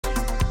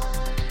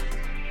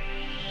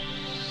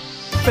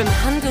From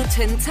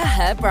Handleton to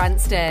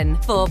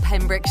Herbranston for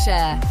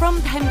Pembrokeshire. From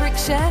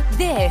Pembrokeshire,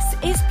 this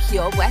is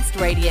Pure West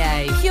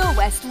Radio. Pure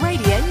West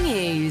Radio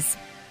News.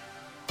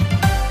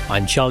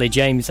 I'm Charlie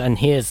James and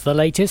here's the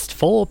latest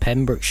for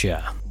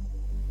Pembrokeshire.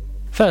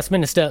 First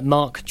Minister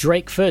Mark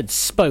Drakeford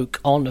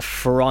spoke on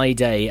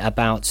Friday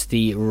about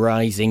the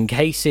rising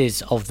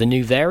cases of the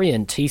new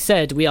variant. He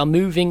said, "We are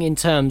moving in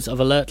terms of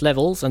alert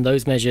levels, and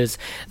those measures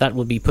that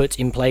will be put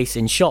in place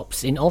in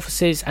shops, in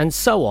offices and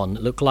so on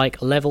look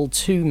like level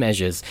 2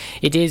 measures.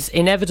 It is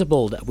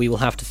inevitable that we will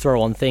have to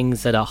throw on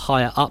things that are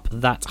higher up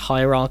that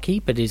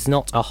hierarchy, but it is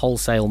not a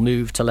wholesale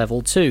move to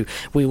level 2.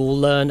 We will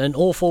learn an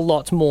awful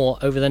lot more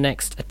over the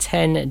next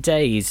 10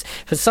 days.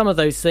 For some of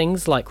those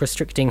things, like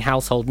restricting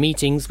household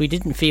meetings, we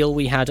didn't feel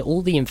we had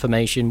all the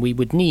information we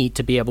would need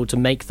to be able to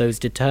make those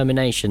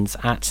determinations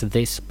at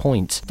this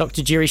point."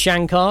 Dr Giri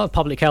Shankar of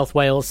Public Health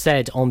Wales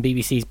said on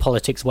BBC's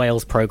Politics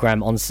Wales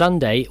programme on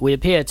Sunday, "We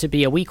appear to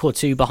be a week or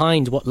two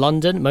behind what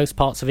London, most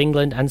parts of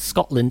England and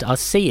Scotland are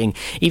seeing.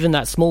 Even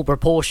that small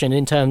proportion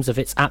in terms of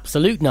its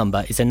absolute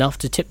number is enough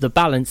to tip the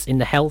balance in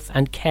the health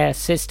and care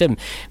system.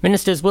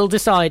 Ministers will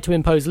decide to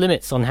impose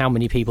limits on how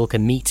many people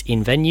can meet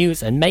in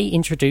venues and may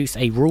introduce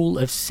a rule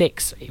of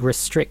 6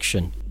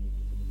 restriction."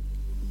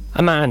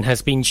 A man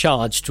has been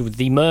charged with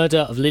the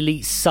murder of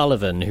Lily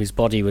Sullivan, whose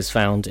body was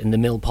found in the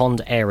Mill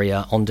Pond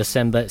area on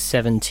December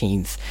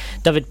 17th.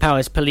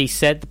 Dyfed-Powys Police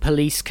said the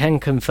police can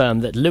confirm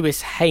that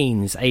Lewis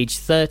Haynes, aged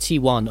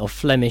 31, of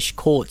Flemish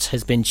Court,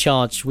 has been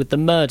charged with the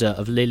murder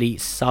of Lily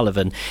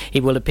Sullivan. He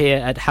will appear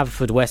at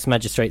Haverfordwest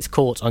Magistrates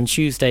Court on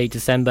Tuesday,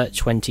 December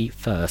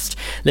 21st.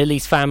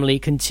 Lily's family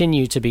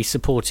continue to be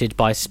supported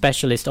by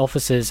specialist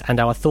officers,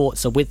 and our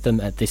thoughts are with them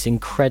at this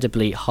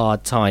incredibly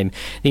hard time.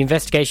 The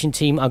investigation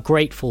team are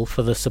grateful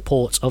for the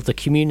support of the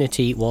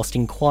community whilst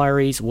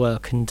inquiries were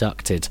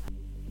conducted.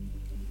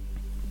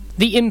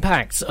 The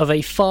impact of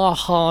a far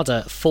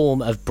harder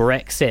form of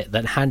Brexit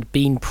that had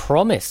been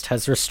promised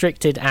has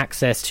restricted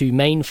access to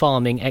main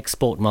farming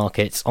export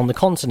markets on the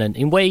continent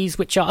in ways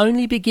which are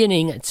only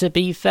beginning to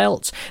be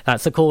felt.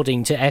 That's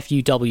according to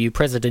FUW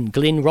President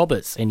Glyn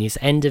Roberts in his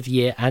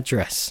end-of-year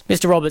address.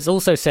 Mr Roberts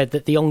also said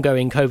that the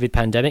ongoing COVID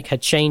pandemic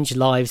had changed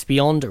lives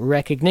beyond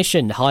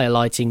recognition,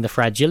 highlighting the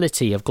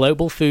fragility of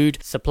global food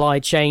supply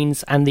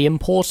chains and the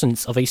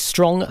importance of a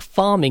strong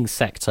farming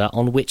sector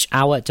on which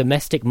our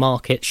domestic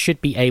market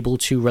should be able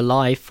to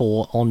rely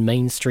on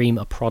mainstream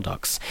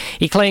products.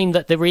 He claimed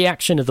that the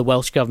reaction of the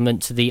Welsh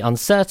Government to the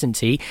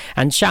uncertainty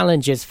and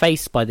challenges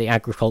faced by the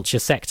agriculture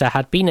sector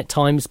had been at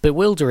times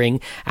bewildering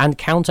and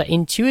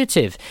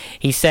counterintuitive.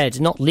 He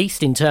said, not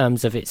least in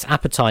terms of its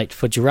appetite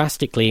for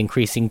drastically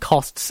increasing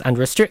costs and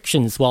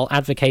restrictions while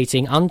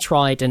advocating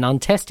untried and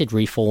untested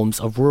reforms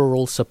of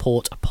rural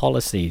support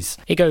policies.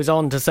 He goes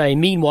on to say,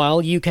 meanwhile,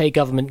 UK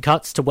government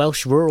cuts to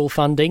Welsh rural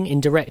funding in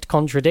direct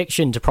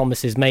contradiction to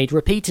promises made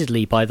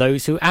repeatedly by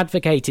those who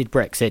advocated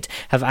Brexit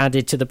have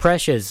added to the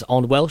pressures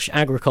on Welsh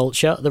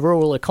agriculture, the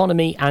rural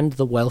economy and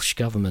the Welsh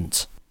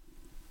Government.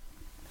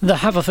 The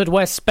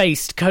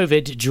Haverfordwest-based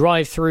COVID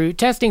drive-through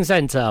testing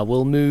centre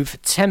will move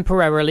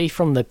temporarily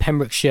from the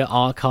Pembrokeshire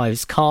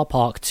Archives car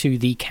park to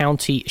the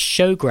county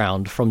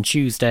showground from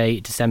Tuesday,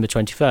 December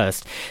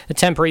 21st. The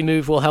temporary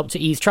move will help to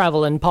ease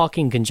travel and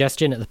parking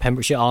congestion at the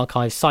Pembrokeshire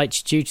Archives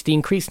site due to the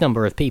increased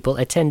number of people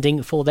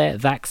attending for their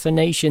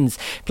vaccinations.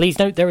 Please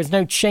note there is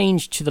no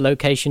change to the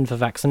location for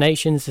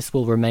vaccinations. This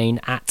will remain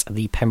at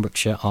the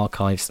Pembrokeshire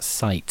Archives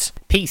site.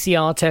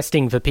 PCR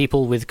testing for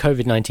people with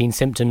COVID-19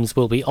 symptoms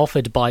will be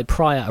offered by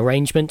prior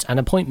arrangement, and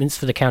appointments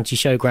for the County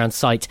Showground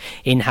site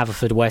in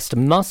Haverfordwest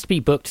must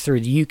be booked through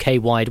the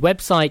UK-wide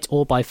website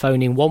or by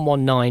phoning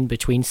 119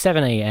 between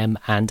 7am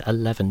and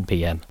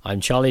 11pm.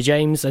 I'm Charlie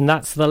James, and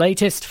that's the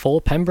latest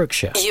for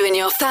Pembrokeshire. You and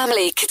your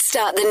family could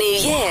start the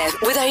new year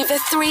with over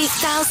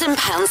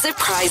 £3,000 of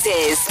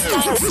prizes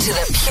thanks to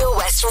the Pure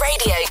West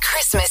Radio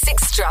Christmas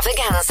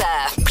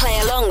Extravaganza. Play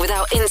along with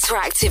our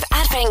interactive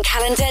advent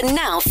calendar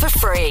now for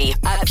free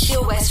at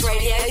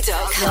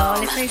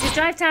purewestradio.com. You're listening to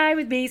Drivetime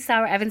with me,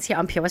 Sara Evans, here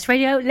on Pure West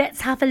Radio. Let's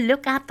have a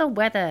look at the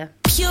weather.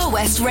 Pure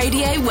West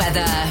Radio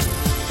weather.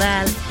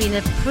 Well, it's been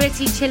a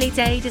pretty chilly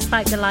day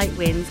despite the light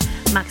winds.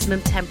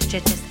 Maximum temperature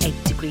just 8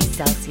 degrees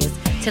Celsius.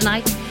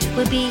 Tonight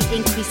will be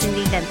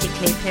increasingly lengthy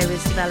clear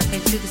periods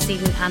developing through this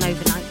evening and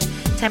overnight.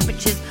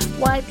 Temperatures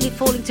widely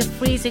falling to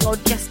freezing or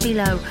just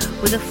below,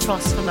 with a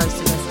frost for most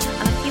of us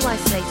and a few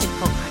isolated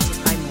fog patches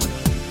by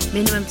morning.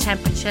 Minimum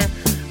temperature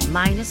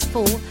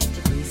 -4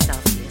 degrees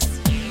Celsius.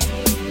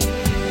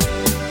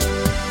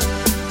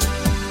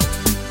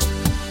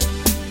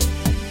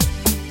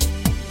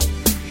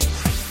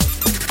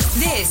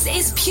 This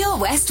is Pure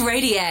West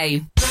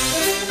Radio.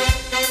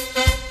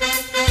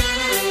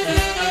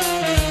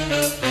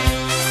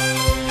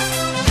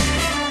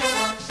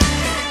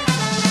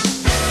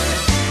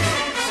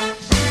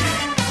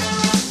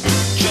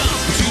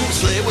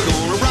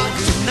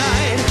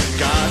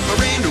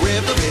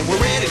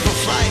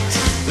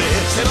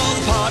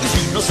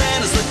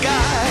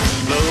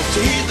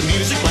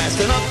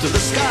 To the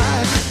sky,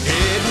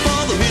 heading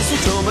for the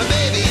mistletoe, my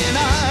baby and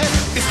I.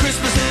 It's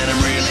Christmas and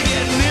I'm really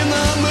getting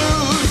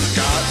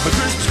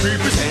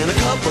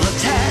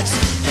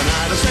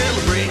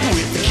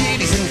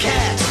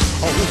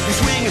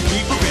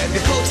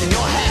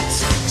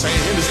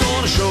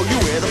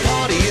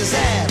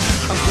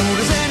I'm cool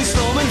as any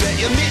storm and bet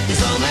your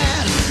mittens on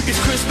that. It's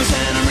Christmas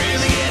and I'm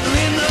really getting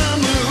in the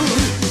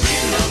mood.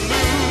 In the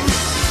mood.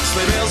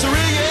 Sleigh bells are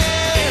ringing.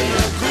 In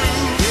the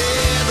groove.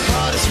 Yeah, the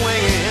party's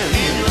swinging.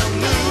 In the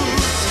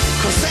mood.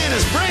 'Cause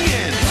Santa's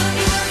bringing.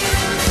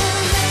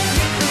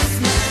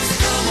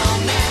 Come on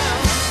now.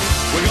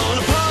 We're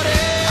gonna party.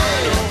 I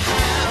know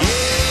how.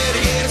 Yeah, to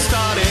get it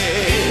started.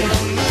 In the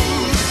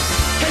mood.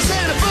 Hey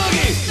Santa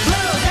Boogie,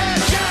 blow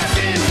that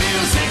jiving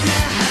music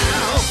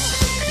now.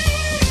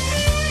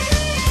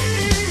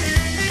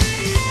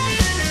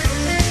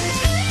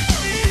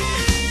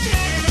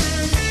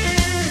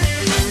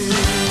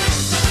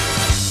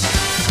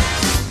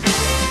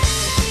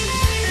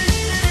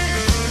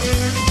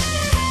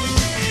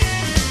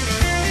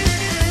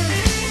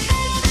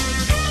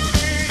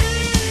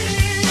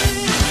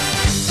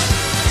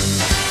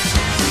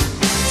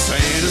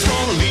 Santa's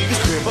gonna leave his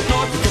crib up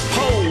north at the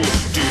pole.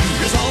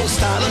 Dude is all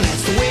style and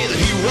that's the way that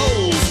he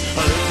rolls.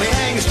 Let me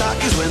hang his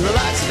stockings when the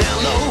lights are down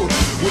low.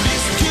 We'll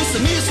listen to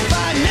some music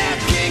by Nat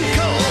King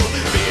Cole.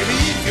 Baby,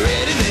 if you're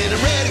ready, then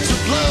I'm ready to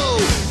blow.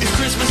 It's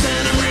Christmas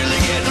and I'm really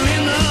getting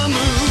in the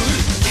mood.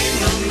 In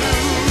the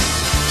mood.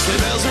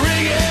 Sleigh bells are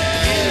ringing.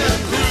 In the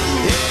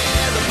groove.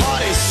 Yeah, the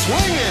party's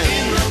swinging.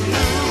 In the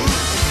mood.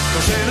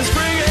 'Cause Santa's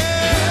bringing.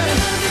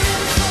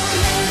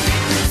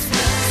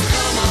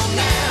 Come on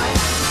now.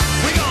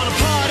 We're gonna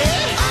party.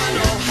 I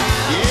know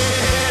how.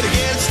 Yeah, to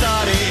get it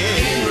started.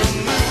 In the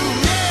mood.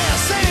 Yeah,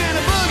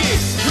 Santa Boogie,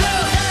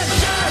 love that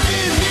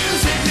jiving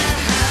music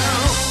now.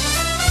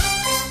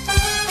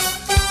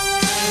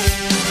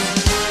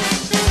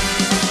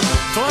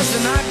 Twas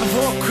the night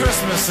before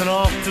Christmas and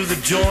all through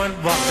the joint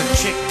walked a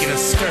chick in a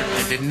skirt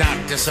that did not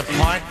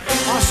disappoint.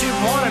 All she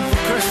wanted for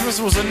Christmas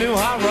was a new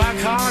hot rock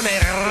car and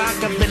a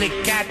rockabilly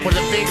cat with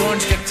a big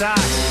orange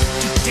guitar.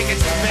 2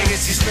 tickets to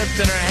Vegas she slipped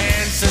in her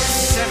hand, said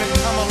 7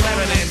 come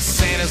 11 and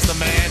Santa's the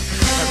man.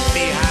 Her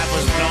beehive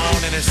was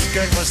blown and her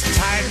skirt was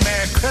tight.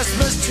 Merry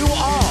Christmas to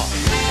all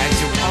and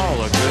to all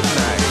a good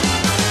night.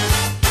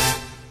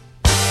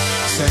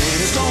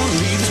 Santa's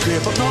gonna leave his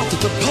crib up north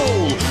at the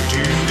pole.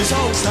 Dude is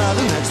old style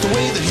and that's the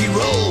way that he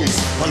rolls.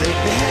 I'll let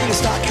me hang his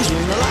stockings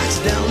when the lights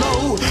are down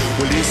low.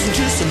 We'll listen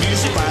to some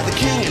music by the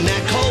King and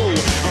Nat Cole.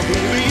 Oh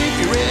baby, if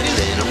you're ready,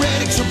 then I'm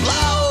ready to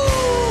blow.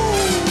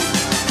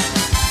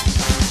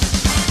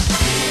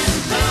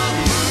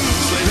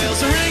 Sleigh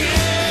bells are ringing.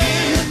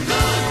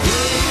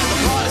 Yeah, the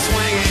party's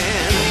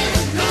swinging.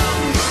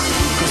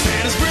 'Cause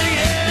Santa's bringing.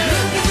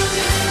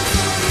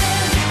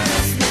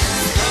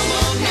 Come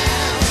on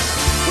now.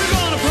 We're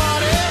gonna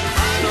party.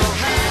 I know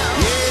how.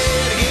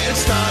 Yeah, to get it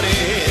started.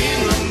 In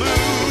the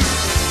mood.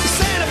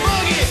 Santa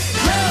Boogie,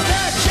 love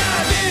that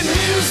jiving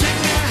music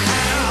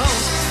now.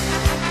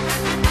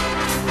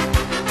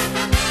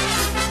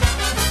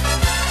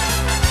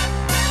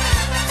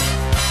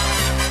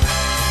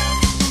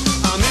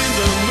 I'm in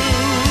the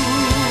mood.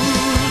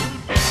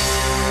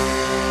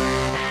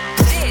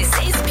 This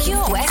is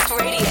Pure West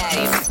Radio.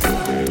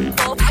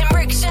 For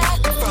Pembrokeshire,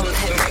 from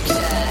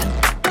Pembrokeshire.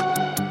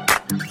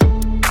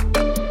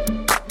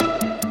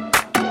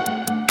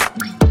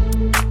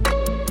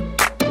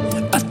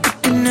 I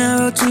took an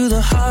arrow to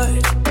the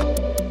heart.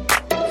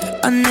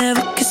 I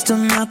never kissed a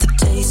mouth that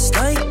tastes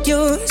like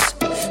yours.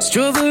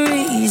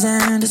 Strawberries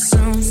and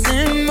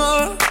something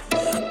more.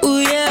 Ooh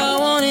yeah, I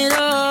want it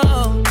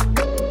all.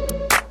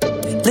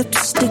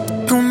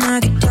 Lipstick on my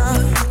guitar.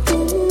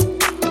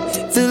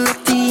 Fill up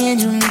the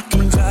engine, we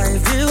can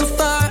drive real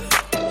far.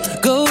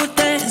 Go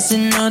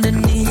dancing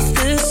underneath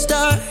the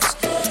stars.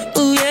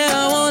 Ooh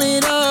yeah, I want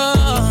it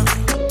all.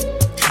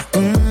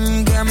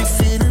 Got me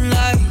feeling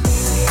like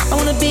I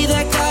wanna be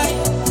that guy.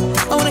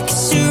 I wanna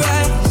kiss your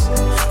eyes.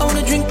 I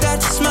wanna drink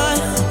that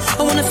smile.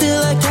 I wanna feel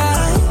like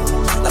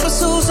my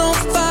soul's on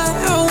fire.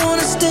 I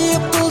wanna stay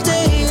up all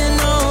day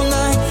and all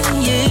night.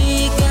 Yeah,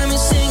 you got me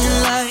singing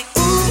like,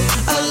 ooh,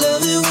 I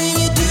love it when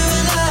you do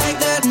it like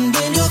that. And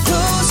when you're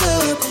close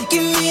up,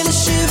 give me the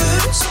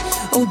shivers.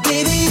 Oh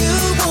baby, you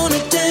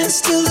wanna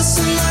dance till the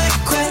sunlight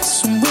cracks.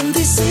 And when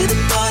they say the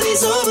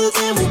party's over,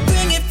 then we'll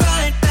bring it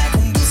right back.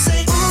 And we'll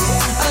say,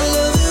 ooh, I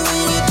love it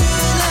when you do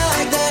it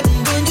like that.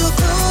 And when you're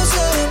close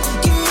up,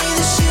 give me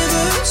the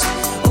shivers.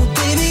 Oh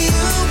baby,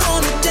 you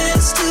wanna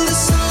dance till the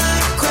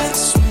sunlight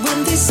cracks. And when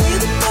they say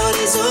the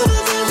party's over,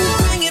 then we'll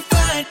bring it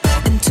right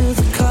back into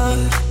the car.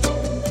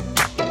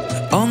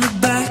 On the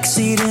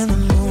backseat in the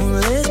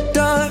moonlit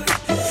dark.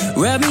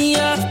 Wrap me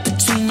up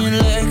between your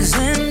legs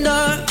and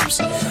arms.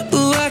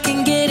 Ooh, I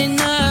can get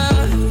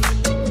enough.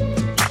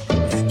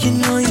 You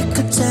know you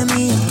could tear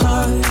me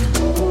apart.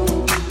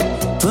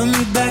 Put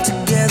me back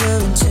together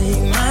and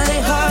take my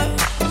heart.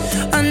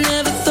 I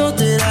never thought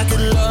that I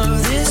could love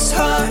this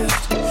hard.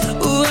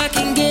 Ooh, I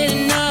can get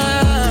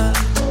enough.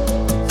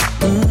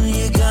 Ooh,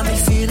 you got me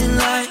feeling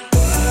like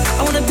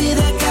I wanna be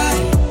that guy.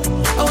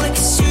 I wanna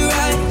kiss your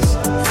eyes.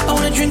 I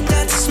wanna drink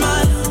that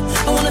smile.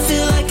 I wanna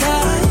feel like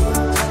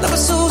my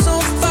soul's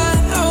on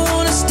fire. I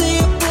wanna stay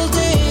up all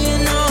day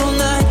and all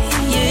night.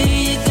 Yeah,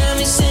 you got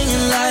me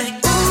singing like,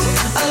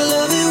 ooh, I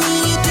love it when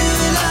you do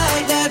it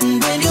like that.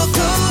 And when you're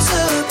close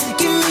up,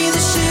 give me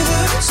the shiver.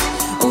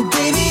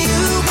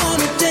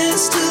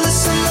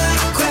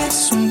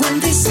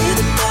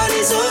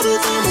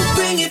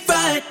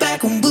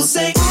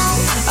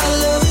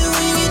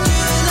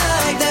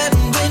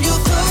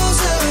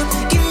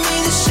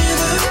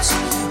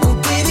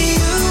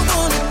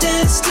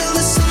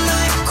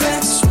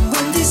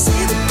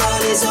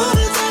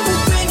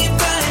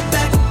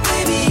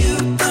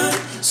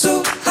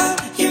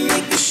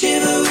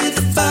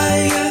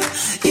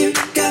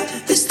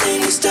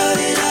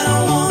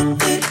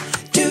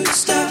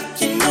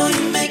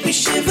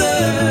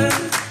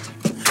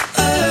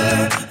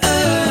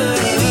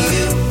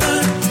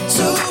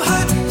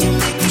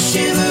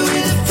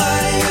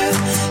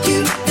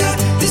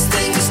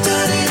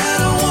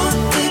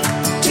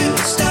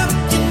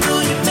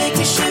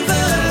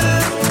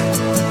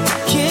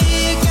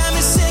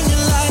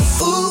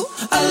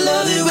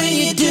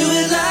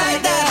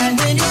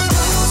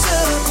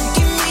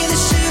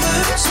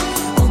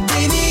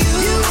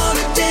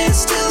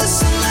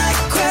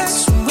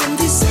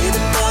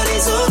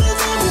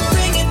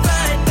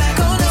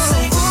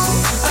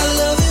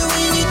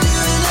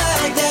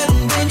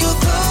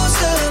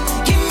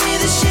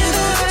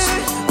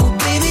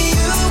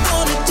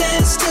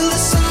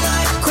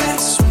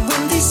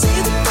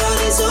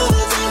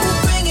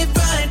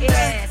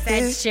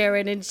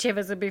 Sheeran and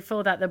Shivers, and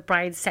before that the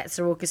Brian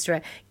Setzer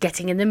Orchestra,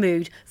 Getting in the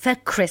Mood for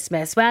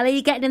Christmas. Well, are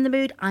you getting in the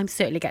mood? I'm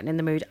certainly getting in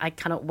the mood. I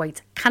cannot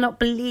wait. Cannot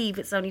believe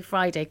it's only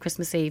Friday,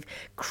 Christmas Eve.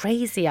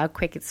 Crazy how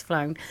quick it's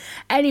flown.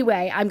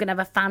 Anyway, I'm going to have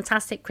a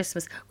fantastic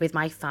Christmas with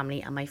my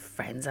family and my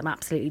friends. I'm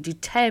absolutely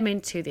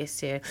determined to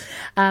this year.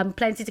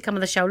 Plenty to come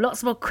on the show.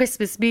 Lots more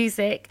Christmas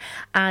music.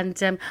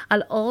 And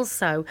I'll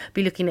also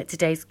be looking at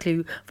today's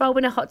clue for our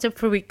Winner Hot Tub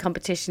for a Week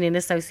competition in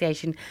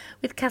association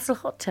with Castle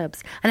Hot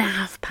Tubs. And at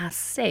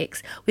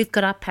 6:30, we've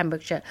got our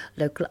Pembrokeshire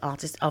Local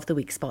Artist of the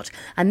Week spot.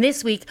 And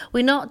this week,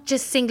 we're not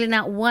just singling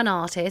out one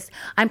artist.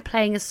 I'm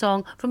playing a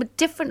song from a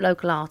different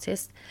local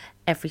artist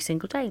every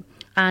single day.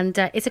 And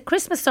it's a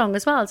Christmas song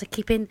as well, to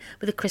keep in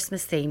with the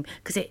Christmas theme,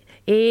 because it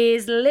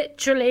is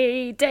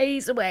literally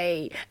days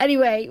away.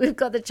 Anyway, we've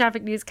got the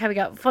traffic news coming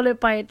up, followed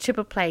by a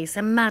triple play,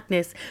 some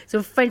madness,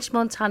 some French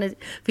Montana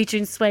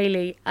featuring Sway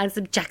Lee, and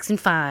some Jackson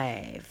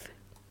 5.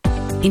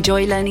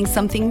 Enjoy learning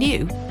something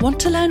new? Want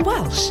to learn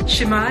Welsh?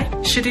 Shemai,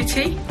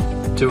 Shuduti.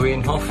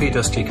 Dwi'n hoffi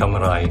dysgu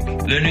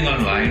Cymraeg. Learning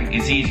online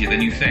is easier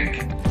than you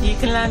think. You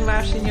can learn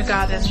Welsh in your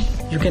garden.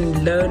 You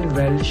can learn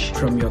Welsh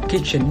from your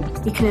kitchen.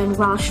 You can learn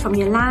Welsh from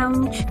your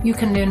lounge. You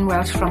can learn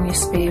Welsh from your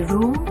spare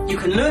room. You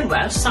can learn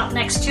Welsh sat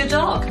next to your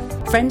dog.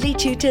 Friendly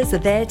tutors are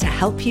there to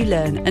help you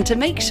learn and to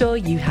make sure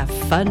you have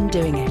fun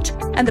doing it.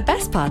 And the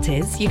best part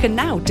is, you can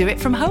now do it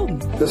from home.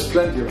 There's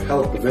plenty of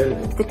help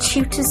available. The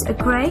tutors are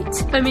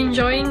great. I'm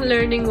enjoying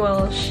learning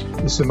Welsh.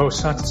 It's the most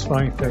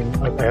satisfying thing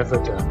I've ever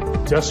done.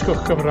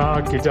 Dysgwch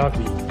Cymraeg gyda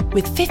fi.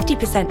 With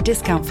 50%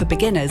 discount for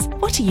beginners,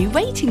 what are you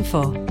waiting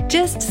for?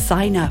 Just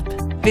sign up.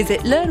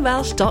 Visit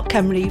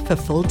learnwelsh.cymru for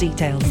full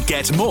details.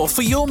 Get more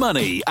for your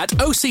money at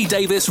OC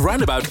Davis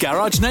Roundabout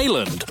Garage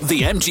Neyland,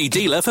 the MG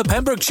dealer for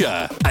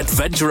Pembrokeshire.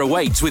 Adventure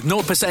awaits with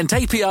 0%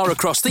 APR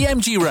across the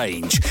MG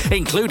range,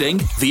 including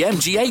the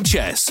MG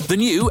HS, the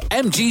new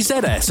MG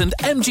ZS and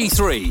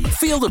MG3.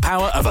 Feel the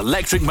power of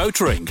electric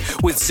motoring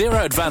with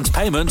zero advance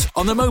payment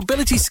on the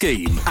mobility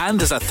scheme. And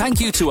as a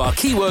thank you to our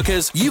key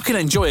workers, you can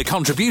enjoy a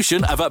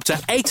contribution of up to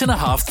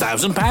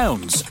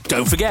 £8,500.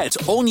 Don't forget,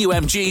 all new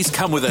MGs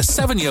come with a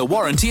 7-year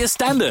warranty as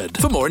standard.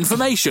 For more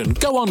information,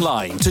 go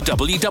online to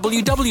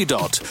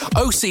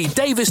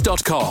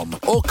www.ocdavis.com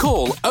or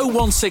call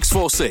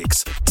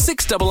 01646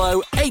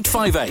 600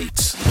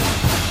 858.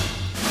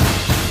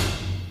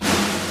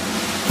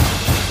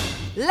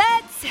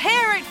 Let's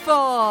hear it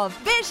for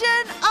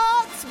Vision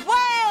Arts Wales!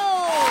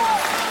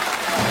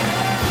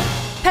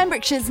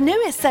 Pembrokeshire's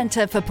newest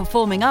centre for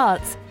performing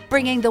arts,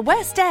 bringing the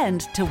West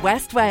End to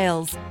West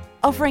Wales.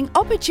 Offering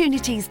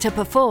opportunities to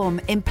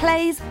perform in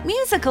plays,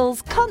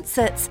 musicals,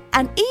 concerts,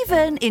 and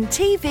even in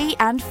TV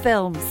and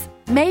films.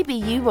 Maybe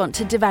you want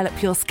to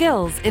develop your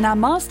skills in our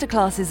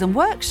masterclasses and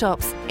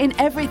workshops in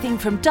everything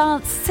from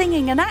dance,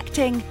 singing and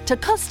acting to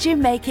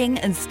costume making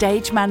and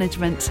stage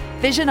management.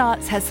 Vision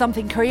Arts has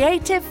something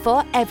creative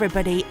for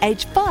everybody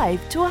aged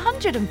 5 to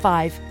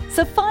 105.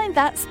 So find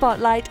that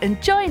spotlight and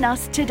join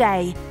us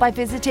today by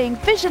visiting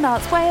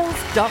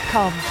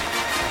visionartswales.com.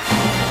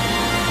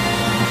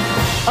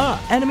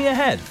 Ah, enemy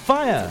ahead.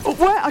 Fire. Oh,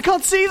 where? I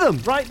can't see them.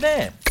 Right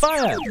there.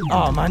 Fire.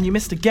 Oh, man, you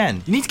missed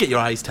again. You need to get your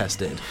eyes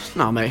tested.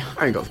 Nah, mate,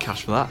 I ain't got the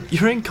cash for that.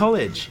 You're in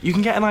college. You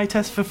can get an eye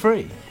test for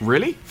free.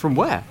 Really? From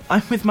where?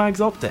 I'm with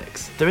Mags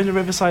Optics. They're in the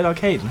Riverside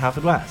Arcade in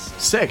Haverfordwest.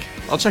 Sick.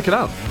 I'll check it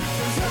out.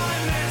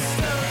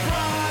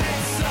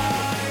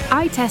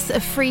 Eye tests are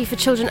free for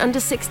children under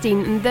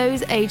 16 and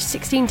those aged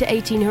 16 to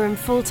 18 who are in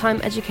full-time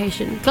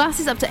education.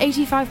 Glasses up to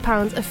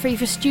 £85 are free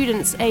for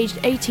students aged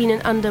 18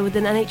 and under with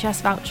an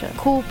NHS voucher.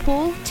 Call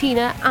Paul,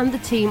 Tina and the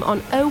team on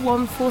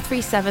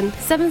 01437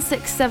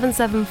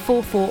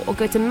 767744 or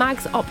go to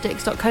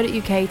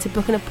magsoptics.co.uk to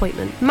book an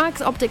appointment.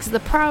 Mags Optics are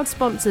the proud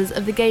sponsors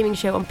of the gaming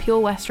show on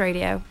Pure West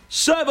Radio.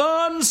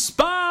 7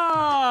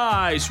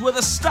 Spice, where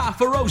the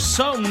staff are oh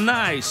so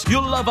nice.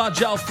 You'll love our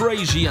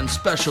jalfrezi and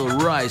special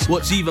rice.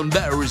 What's even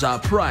better is our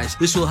price.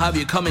 This will have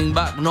you coming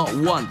back not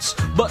once,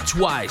 but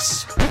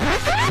twice.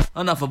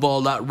 Enough of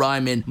all that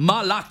rhyming.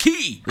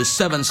 Malaki! The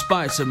 7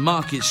 Spice of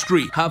Market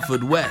Street,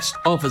 Haverfordwest,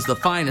 offers the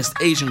finest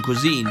Asian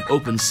cuisine,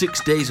 open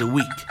 6 days a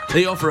week.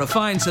 They offer a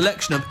fine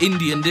selection of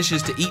Indian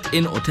dishes to eat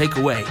in or take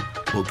away.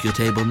 Book your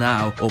table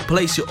now or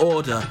place your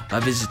order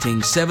by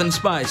visiting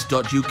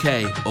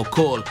 7spice.uk or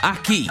call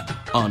Aki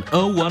on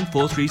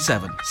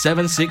 01437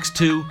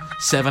 762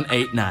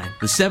 789.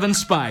 The 7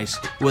 Spice,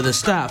 where the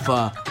staff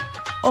are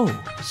oh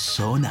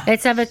so nice.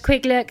 Let's have a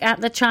quick look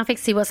at the traffic,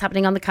 see what's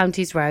happening on the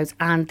county's roads,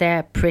 and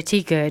they're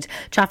pretty good.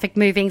 Traffic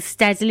moving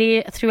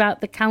steadily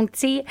throughout the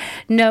county.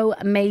 No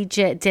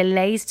major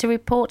delays to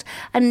report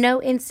and no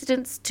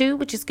incidents too,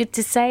 which is good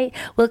to say.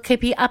 We'll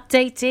keep you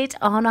updated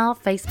on our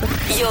Facebook.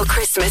 Your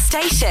Christmas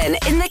station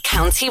in the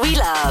county we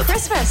love.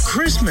 Christmas.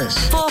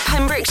 For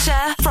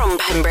Pembrokeshire, from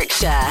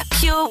Pembrokeshire,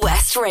 Pure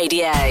West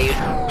Radio.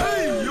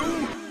 Hey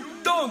you,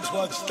 don't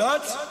watch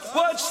that,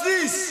 watch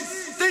this.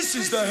 This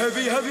is the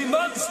heavy, heavy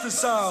monster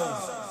sound.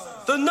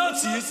 The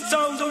nuttiest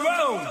sound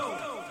around.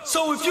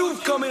 So if you're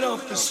coming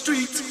off the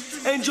street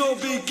and you're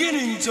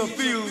beginning to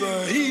feel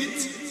the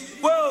heat,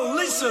 well,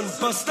 listen,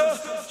 Buster,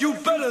 you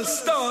better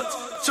start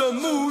to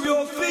move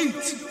your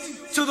feet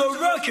to the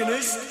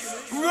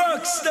rockinest,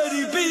 rock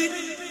steady beat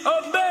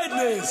of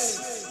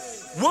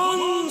madness.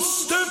 One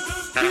step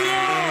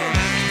beyond.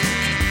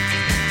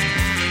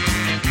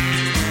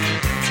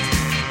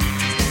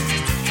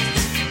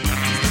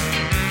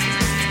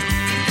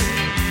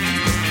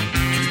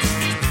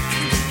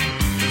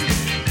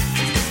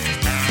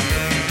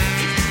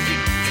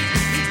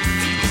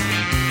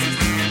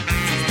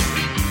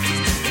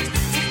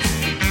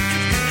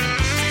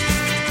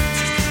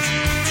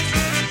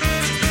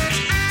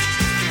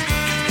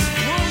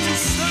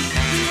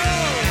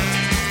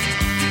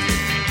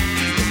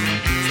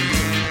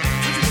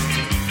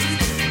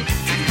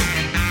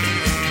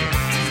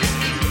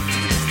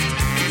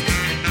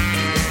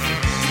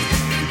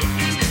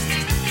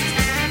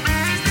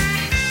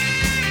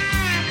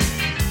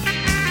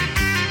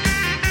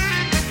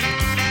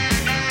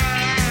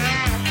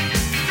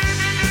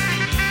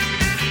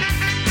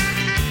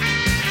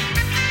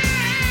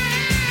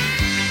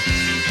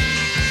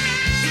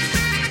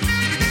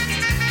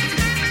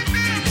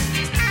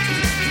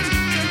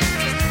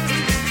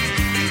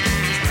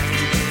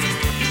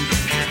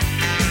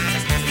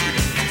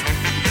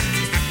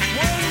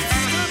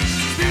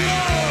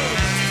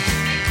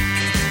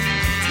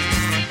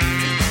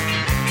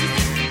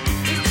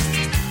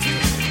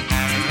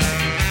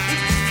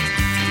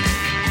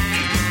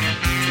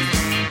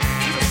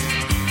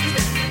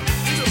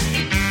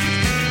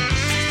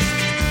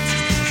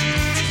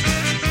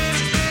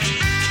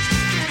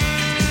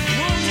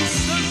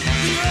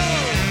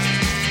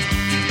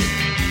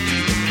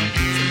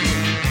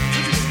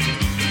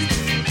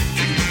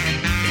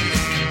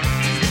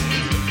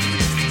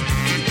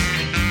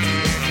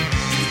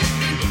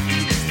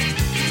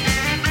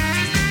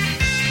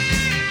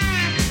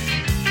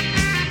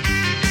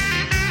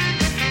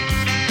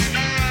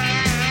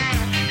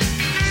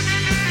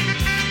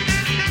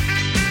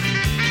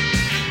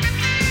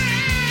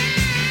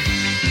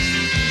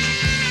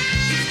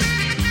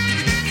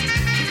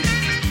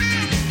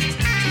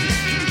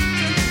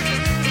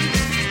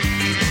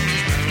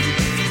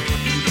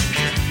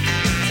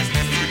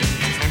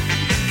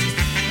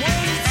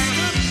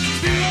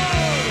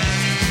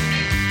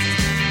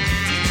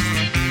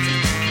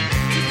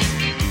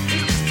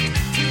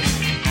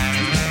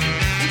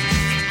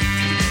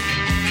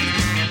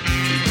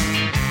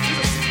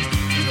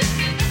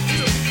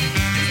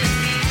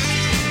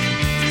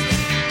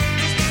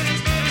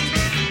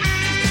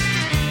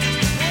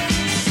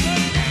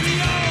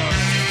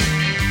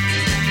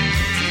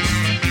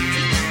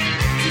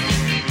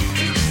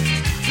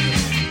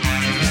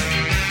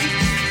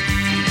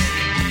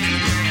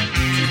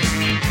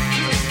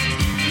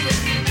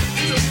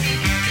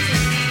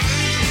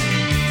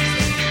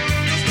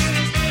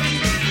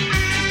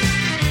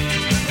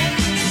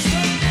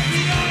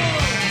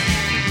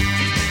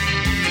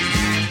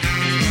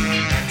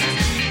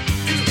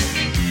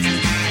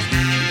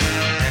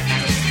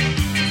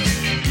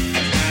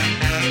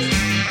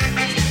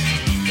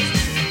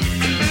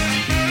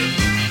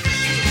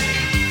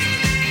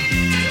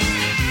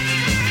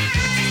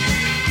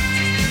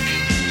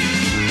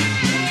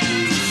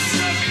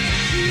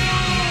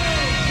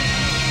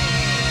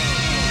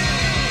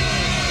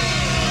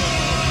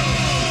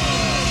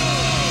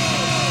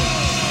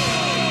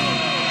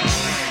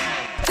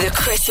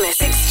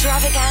 Christmas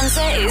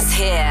extravaganza is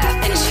here,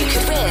 and you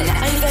could win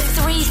over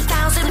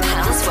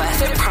 £3,000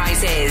 worth of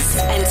prizes.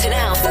 Enter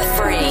now for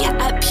free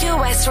at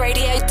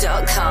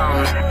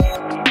purewestradio.com.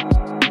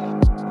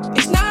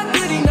 It's not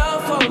good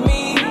enough for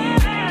me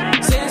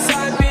since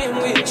I've been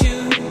with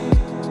you.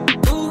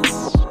 Ooh.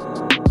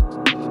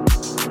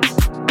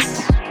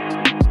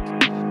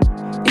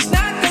 It's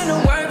not gonna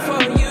work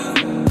for you.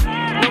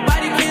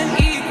 Nobody can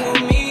equal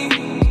me.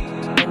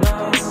 No.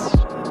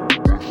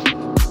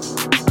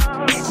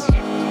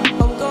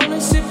 I'm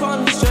gonna sip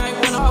on the strength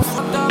when I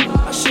fucked up.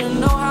 I should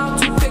know how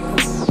to pick 'em.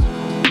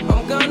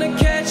 I'm gonna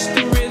catch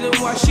the rhythm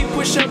while she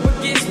push up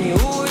against me.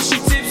 Ooh, is she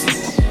tipsy?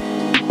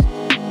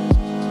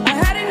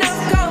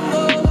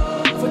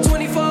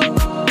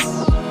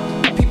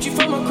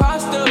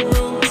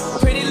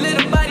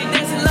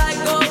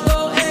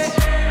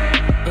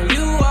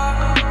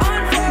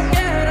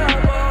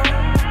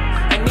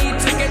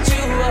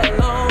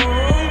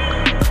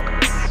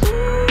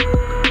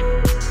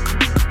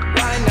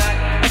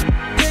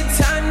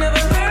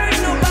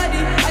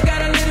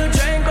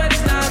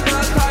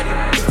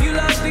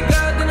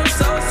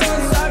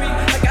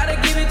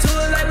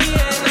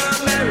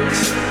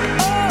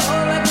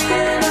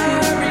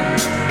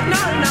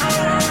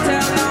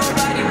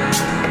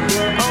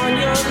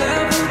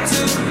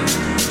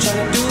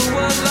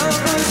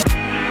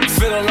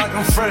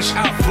 Fresh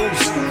out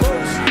boost.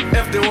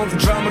 If they want the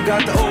drama,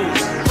 got the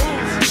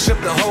ooze. Ship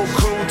the whole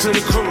crew to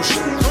the cruise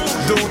ship.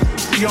 Dude,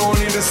 you don't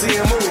even see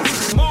him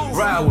move.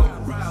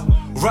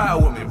 Ride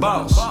with me,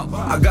 boss.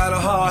 I got a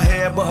hard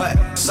head, but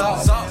her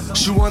soft.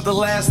 She want the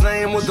last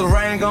name with the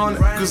ring on it.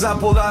 Cause I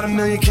pulled out $1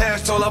 million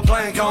cash, told her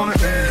plank on it.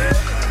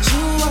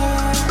 You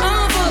are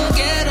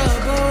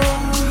unforgettable.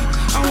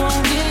 I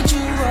won't get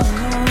you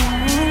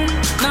alone.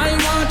 No,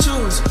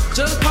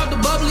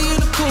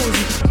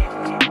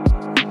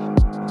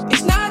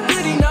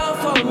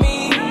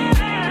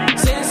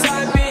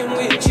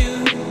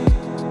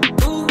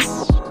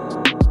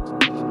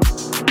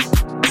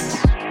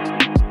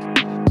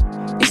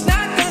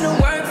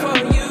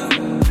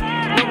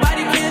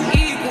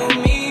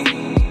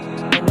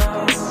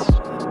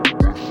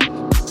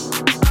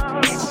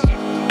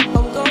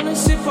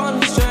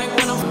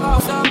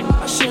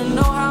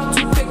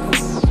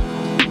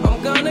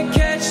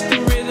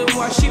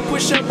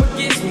 push up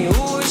against me,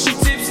 ooh, is she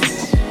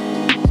tipsy?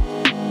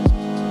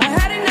 I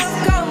had enough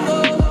combo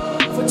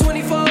for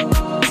 24.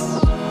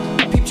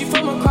 I peeped you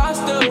from across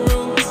the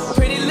room.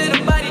 Pretty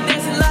little body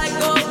dancing like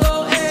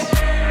go-go, eh?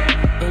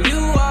 And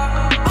you are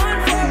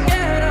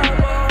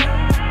unforgettable.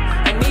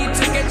 I need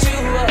to get you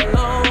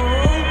alone.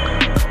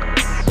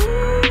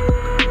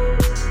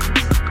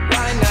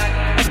 Why not?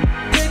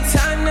 Good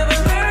time never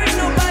hurt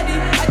nobody.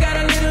 I got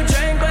a little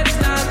drink, but it's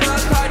not my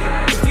party.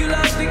 If you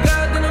love the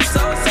girl, then I'm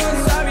so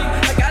sorry.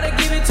 I gotta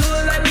give it to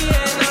her like we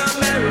in a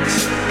marriage.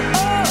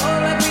 Oh,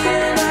 like we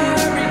in a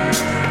hurry.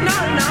 No,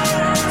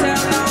 won't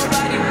tell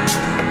nobody.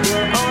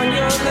 We're on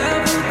your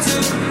level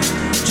too.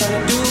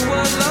 Tryna do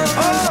what love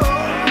is.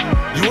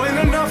 You ain't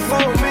enough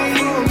for me.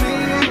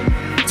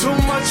 Too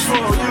much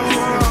for you.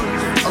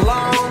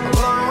 Alone.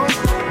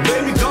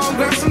 Baby, go and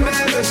grab some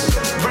baggage.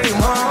 Bring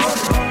them home.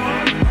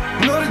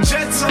 Know the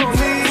jet's on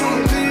me.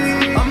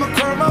 I'ma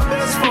curb my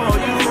best for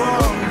you.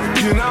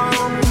 You know.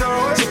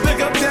 So pick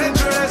up that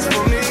dress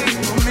for me.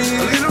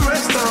 A little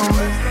rest on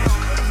me.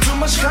 Too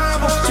much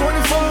combo.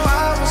 24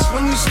 hours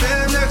when you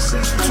stand next to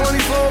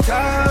 24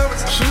 hours.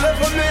 She left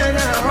her man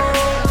at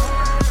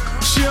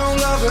home. She don't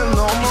love him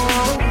no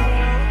more.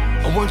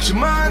 I want your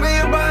mind and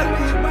your body.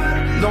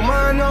 Don't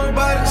mind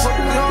nobody, so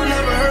you don't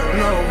never hurt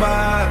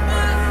nobody.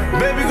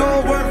 Baby,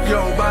 gon' work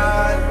your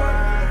body.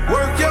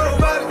 Work your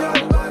body.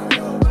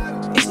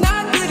 It's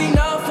not good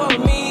enough for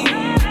me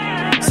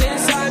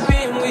since I've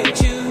been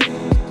with you.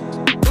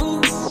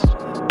 Ooh.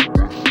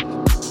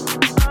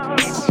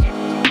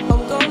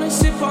 I'm gonna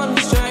sip on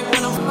this drink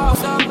when I'm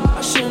hopped up.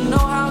 I should know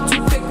how to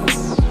pick 'em.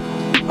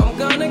 I'm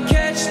gonna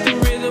catch the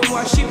rhythm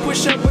while she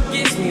push up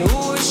against me.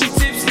 Ooh, is she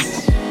tipsy?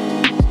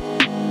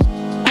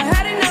 I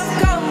had enough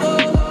combo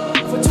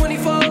for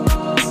 24.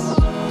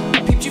 I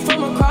peeped you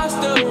from across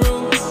the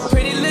room.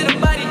 Pretty little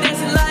body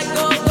dancing like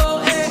go-go,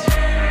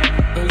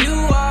 eh? And you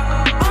are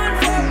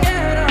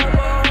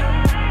unforgettable.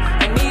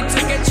 I need to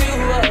get you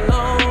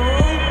alone.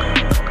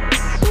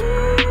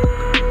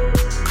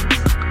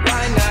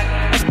 Why not?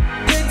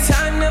 Good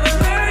time never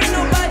hurt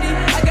nobody.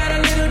 I got a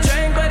little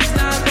drink, but it's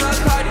not my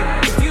party.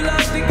 If you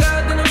love the girl,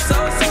 then I'm so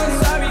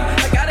sorry.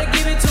 I gotta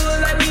give it to her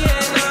like we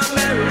in a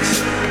marriage.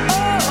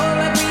 Oh,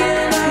 like we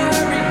in a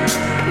hurry.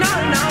 No,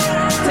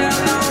 won't tell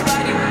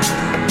nobody.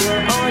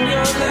 We're on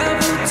your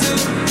level too.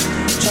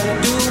 Tryna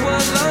do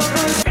what love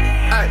is.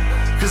 Ay,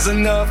 cause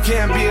enough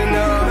can't be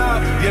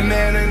enough. Your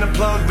man ain't a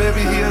plug,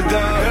 baby, he a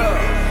dub.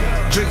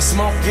 Drink,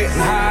 smoke,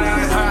 getting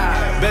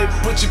high. Baby,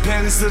 put your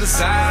panties to the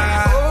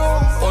side.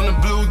 On the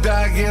blue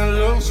dye, getting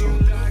loose.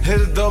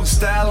 Hit a dog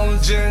style on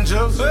the gin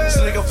juice.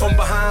 Sneak up from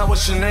behind,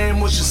 what's your name,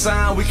 what's your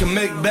sign? We can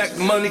make back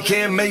the money,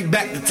 can't make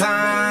back the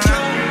time.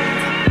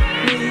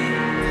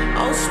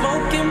 I'm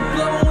smoking,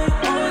 blowing,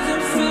 oils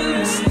and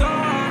feeling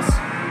stars.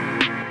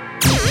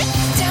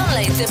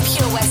 Download the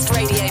Pure West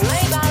Radio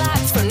mobile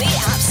app from the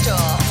App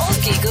Store or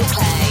Google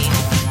Play.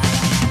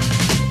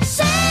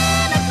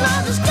 Santa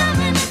Claus is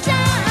coming to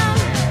town.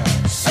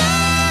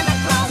 Santa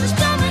Claus is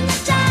coming to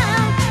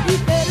town. You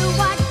better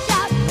watch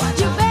out.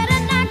 You better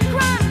not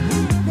cry.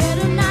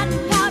 Better not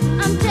pout.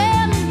 I'm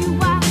telling you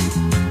why.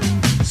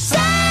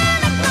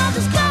 Santa Claus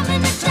is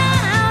coming to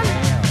town.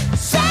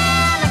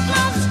 Santa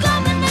Claus is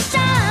coming to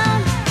town.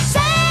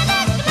 Santa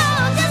Claus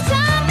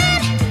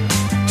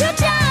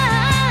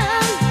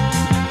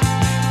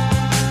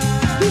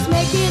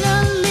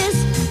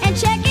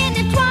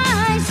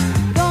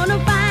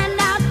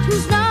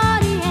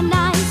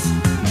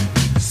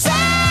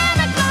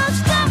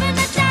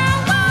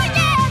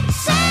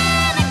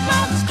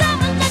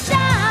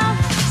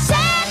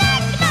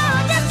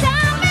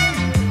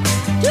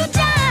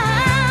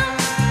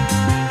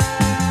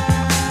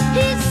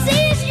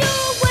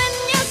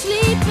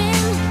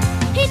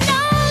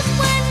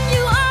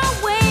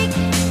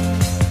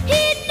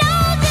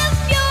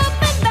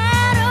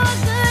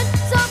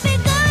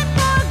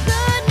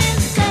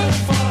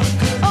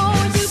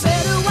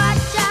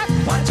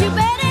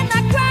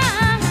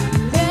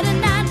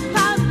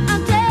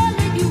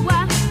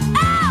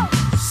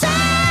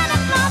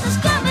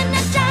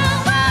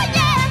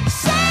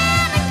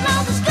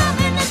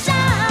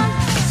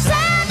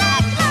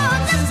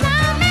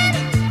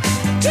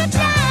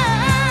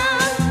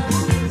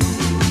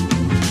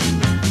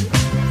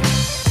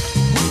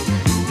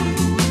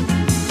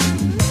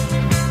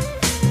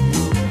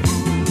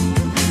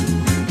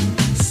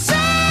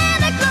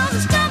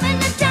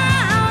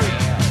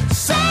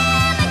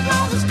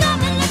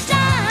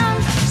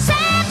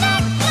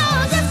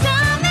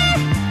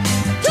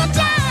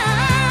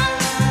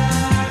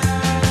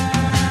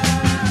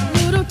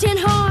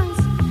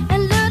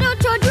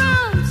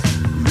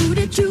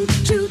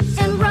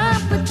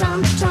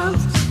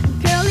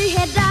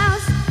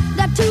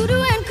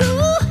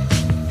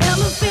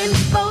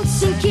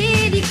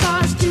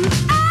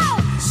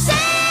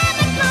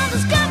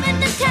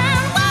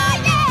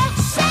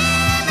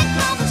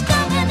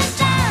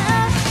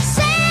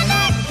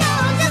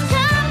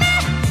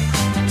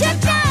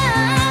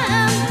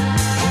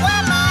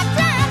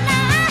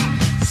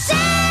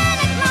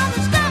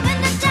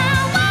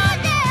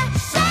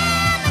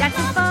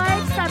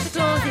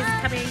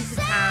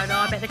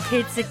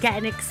kids are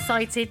getting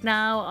excited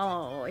now.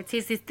 Oh, it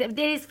is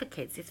for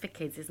kids. It's for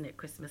kids, isn't it,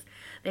 Christmas?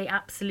 They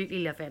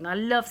absolutely love it. And I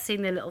love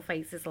seeing their little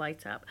faces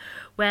light up.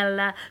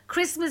 Well,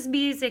 Christmas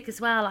music as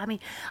well. I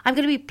mean, I'm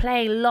going to be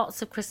playing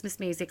lots of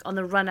Christmas music on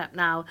the run-up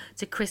now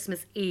to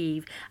Christmas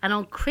Eve. And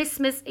on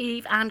Christmas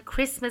Eve and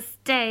Christmas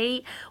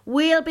Day,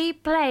 we'll be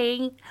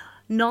playing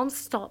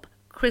non-stop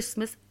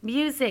Christmas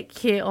music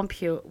here on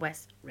Pure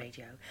West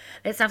Radio.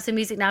 Let's have some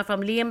music now from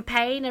Liam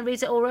Payne and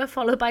Rita Ora,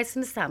 followed by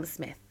some Sam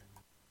Smith.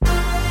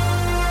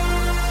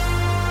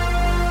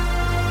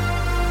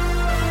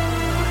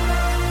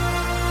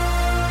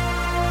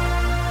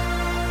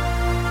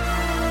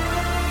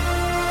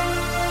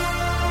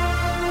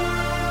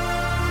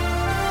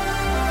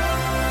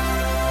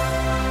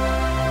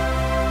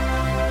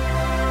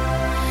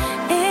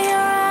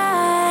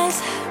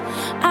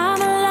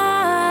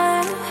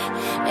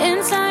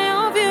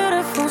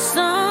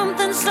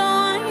 Something so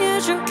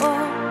unusual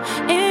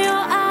in your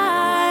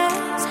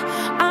eyes.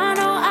 I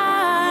know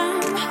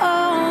I'm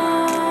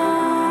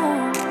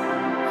home.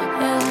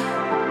 Yeah.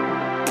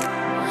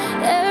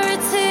 Every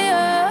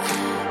tear,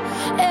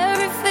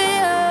 every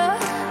fear,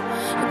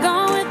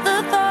 gone with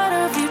the thought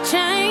of you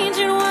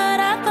changing what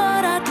I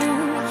thought I'd do.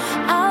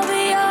 I'll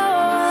be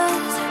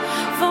yours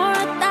for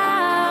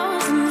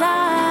 1,000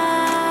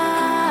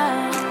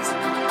 lives.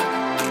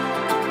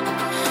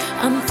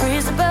 I'm free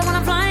as a bird when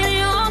I'm flying in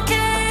your cage.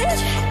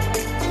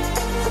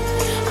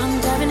 I'm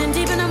diving in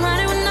deep and I'm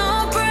riding with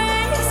no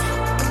brakes.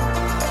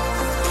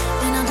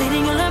 And I'm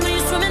bleeding your love when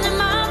you're swimming in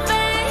my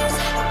veins.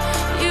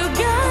 You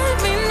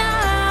got me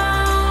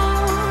now.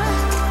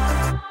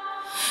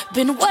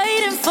 Been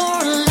waiting for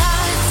a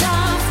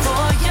lifetime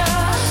for you.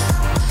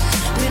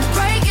 Been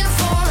breaking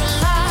for a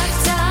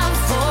lifetime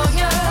for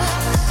you.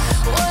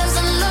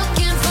 Wasn't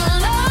looking for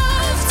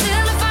love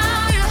till I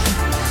found you.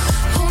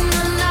 On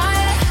the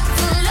night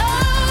for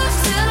love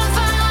till I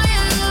found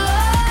you.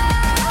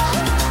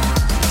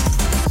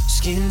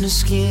 Skin to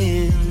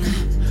skin,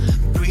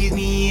 breathe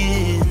me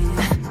in.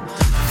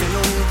 Fill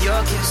with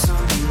your kiss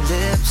on your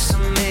lips,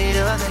 I'm made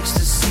of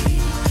ecstasy.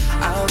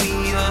 I'll be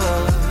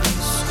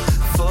yours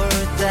for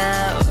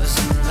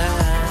 1,000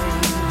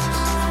 lives.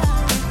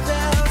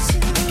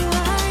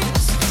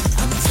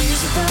 I'm free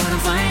as a bird when I'm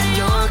flying in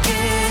your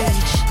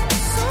cage.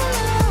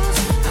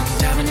 I'm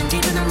diving in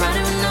deep and I'm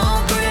riding with no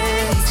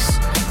brakes.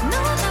 And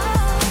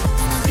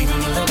I'm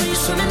bleeding your love when you're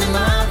swimming in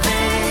my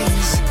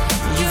veins.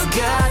 You've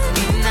got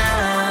me now.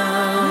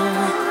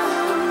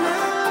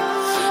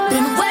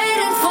 Been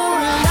waiting for a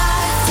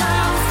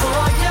lifetime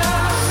for you.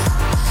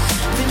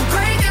 Been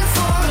breaking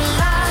for a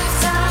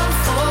lifetime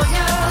for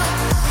you.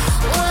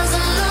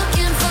 Wasn't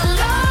looking for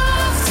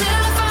love till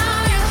I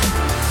found you.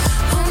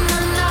 On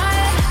the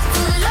night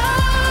for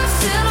love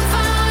till I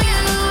found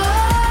you.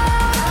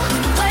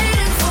 Been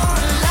waiting for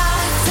a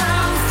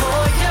lifetime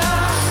for you.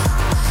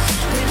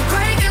 Been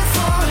breaking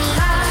for a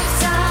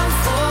lifetime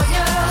for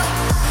you.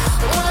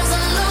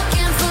 Wasn't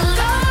looking for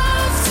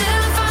love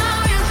till I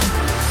found you.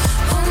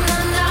 On the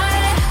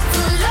night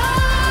for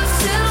love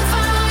till I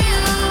found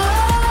you.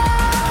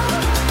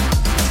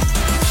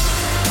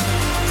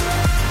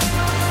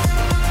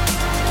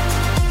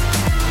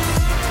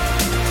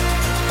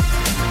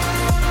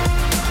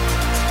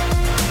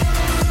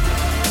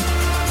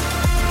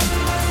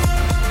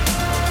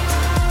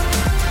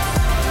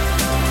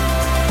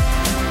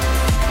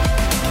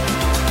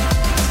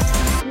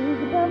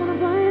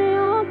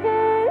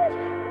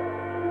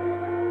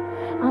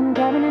 I'm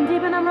diving in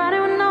deep and I'm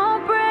riding with no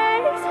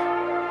brakes.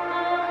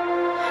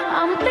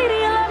 I'm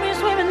bleeding your love, you're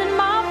swimming in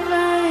my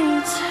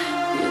veins.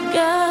 You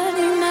got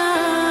me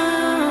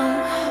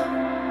now.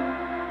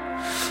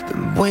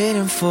 Been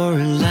waiting for a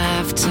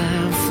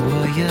lifetime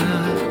for you.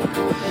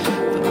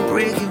 Been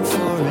breaking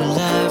for a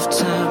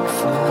lifetime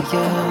for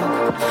you.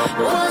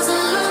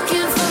 Wasn't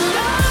looking for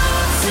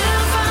love till I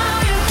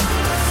found you.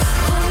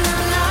 On the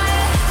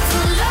night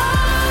for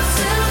love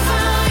till I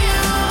found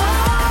you.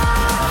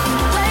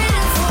 Been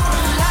waiting for a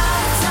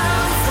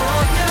lifetime for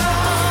you.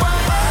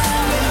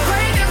 Been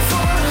breaking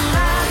for a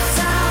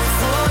lifetime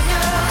for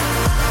you.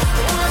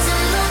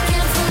 Wasn't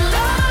looking for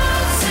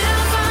love till I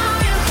found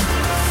you.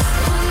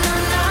 On the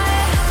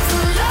night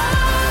for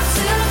love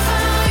till I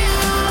found you.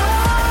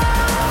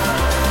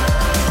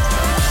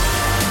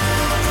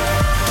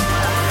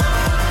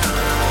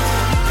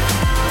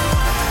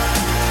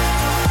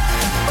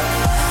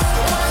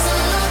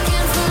 Wasn't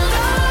looking for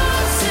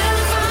love till I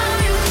found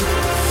you.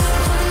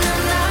 On the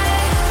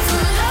night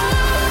for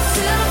love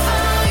till I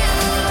found you.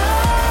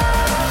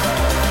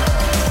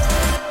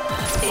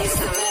 It's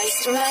the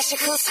most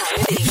magical time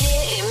of the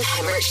year in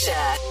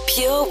Pembrokeshire.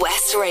 Pure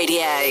West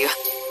Radio.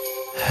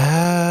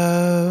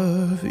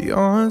 Have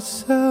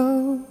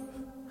yourself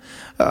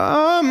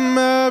a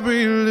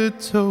merry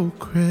little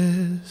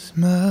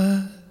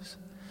Christmas.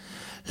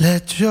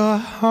 Let your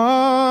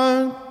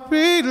heart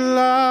be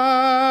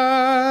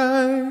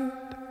light.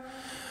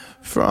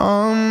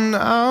 From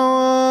now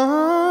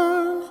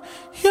on,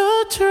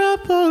 your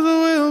troubles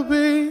will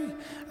be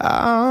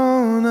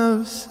out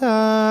of sight.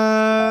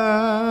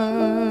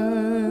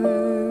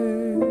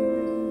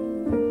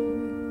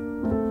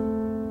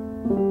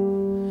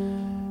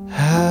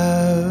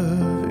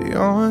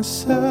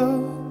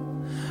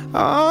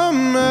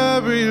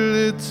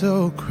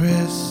 little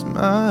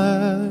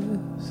Christmas.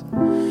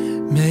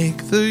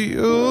 Make the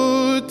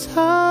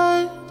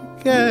Yuletide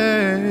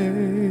gay.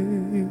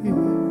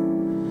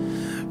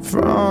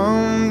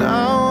 From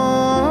now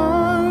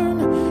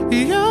on,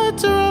 your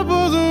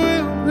troubles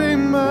will be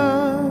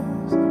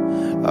miles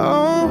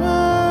away.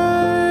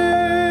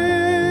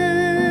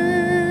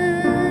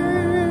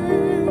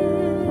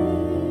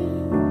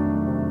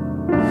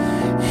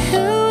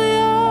 Here we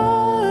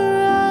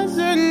are as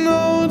in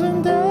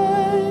olden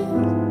days,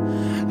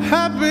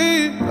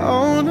 happy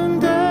golden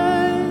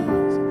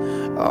days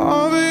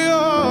of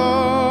yore.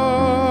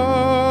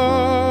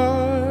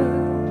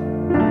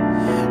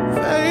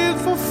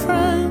 Faithful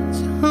friends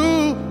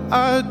who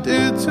are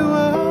dear to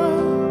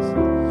us,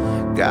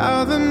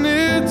 gather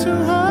near to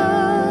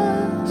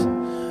us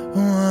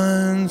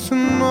once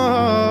more.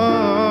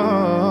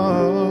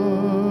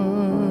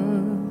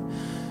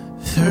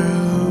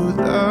 Through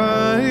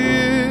the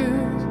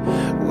years,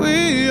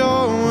 we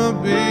all will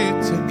be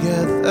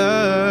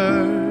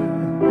together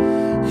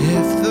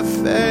if the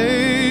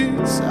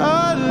fates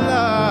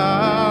allow.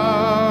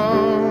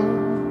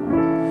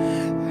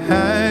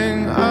 Hang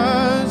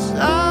a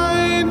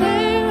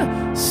shining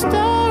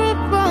star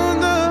upon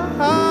the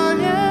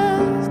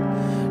highest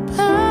peak.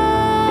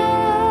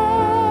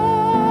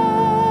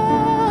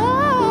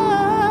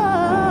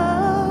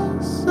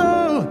 So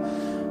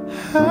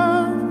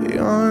have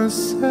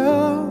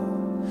yourself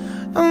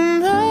a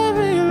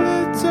merry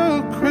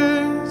little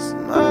Christmas.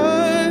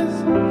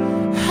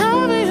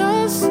 Have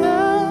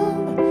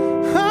yourself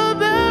a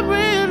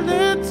merry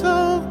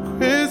little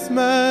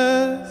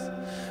Christmas.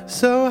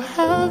 So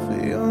have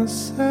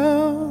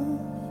yourself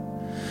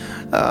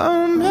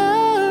a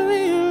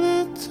merry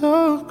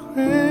little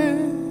Christmas.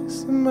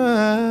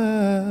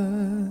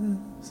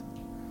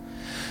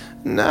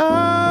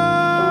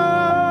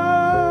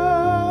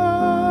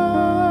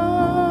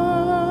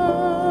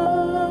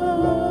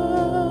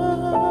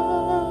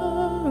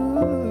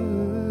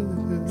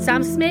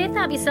 Sam Smith,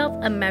 have yourself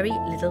a merry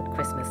little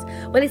Christmas.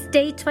 Well, it's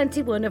day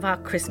 21 of our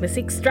Christmas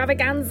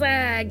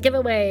extravaganza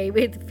giveaway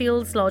with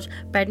Fields Lodge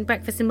Bed and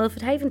Breakfast in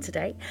Milford Haven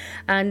today.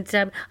 And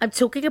I'm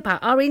talking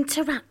about our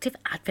interactive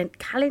advent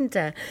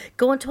calendar.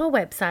 Go onto our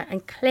website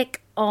and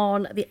click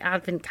on the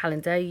advent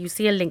calendar. You'll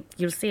see a link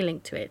to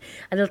it,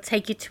 and it'll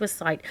take you to a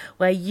site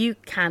where you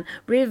can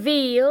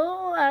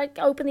reveal,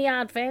 open the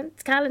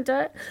advent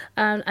calendar,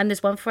 and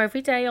there's one for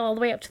every day all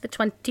the way up to the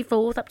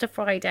 24th, up to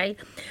Friday.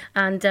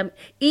 And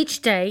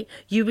each day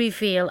you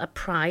reveal a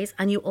prize,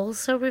 and you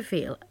also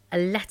reveal a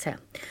letter.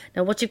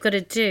 Now what you've got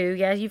to do,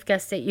 yeah, you've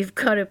guessed it, you've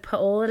got to put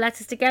all the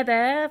letters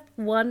together,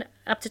 1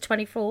 up to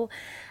 24,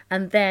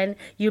 and then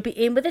you'll be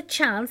in with a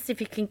chance,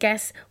 if you can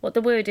guess what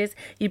the word is,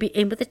 you'll be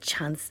in with a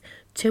chance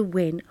to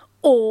win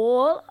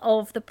all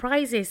of the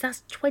prizes.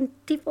 That's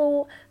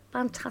 24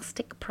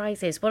 fantastic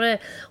prizes. What a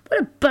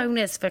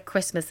bonus for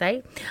Christmas,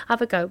 eh?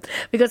 Have a go.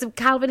 Because of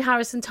Calvin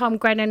Harris and Tom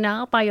Grennan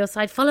now by your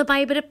side, followed by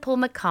a bit of Paul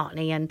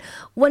McCartney and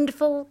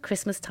wonderful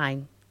Christmas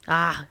time.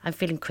 I'm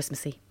feeling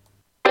Christmassy.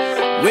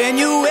 When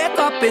you wake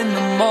up in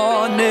the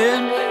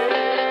morning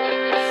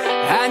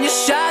and you're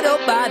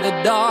shadowed by the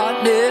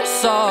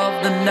darkness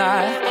of the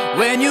night.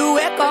 When you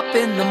wake up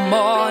in the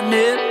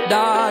morning,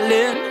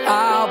 darling,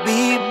 I'll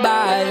be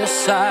by your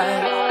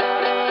side.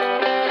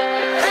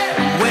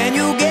 When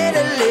you get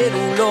a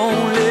little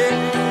lonely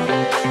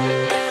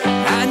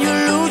and you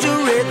lose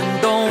your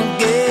rhythm, don't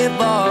give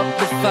up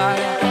the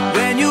fight.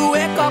 When you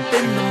wake up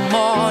in the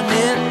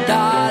morning,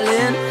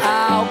 darling,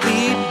 I'll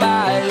be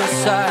by your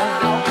side.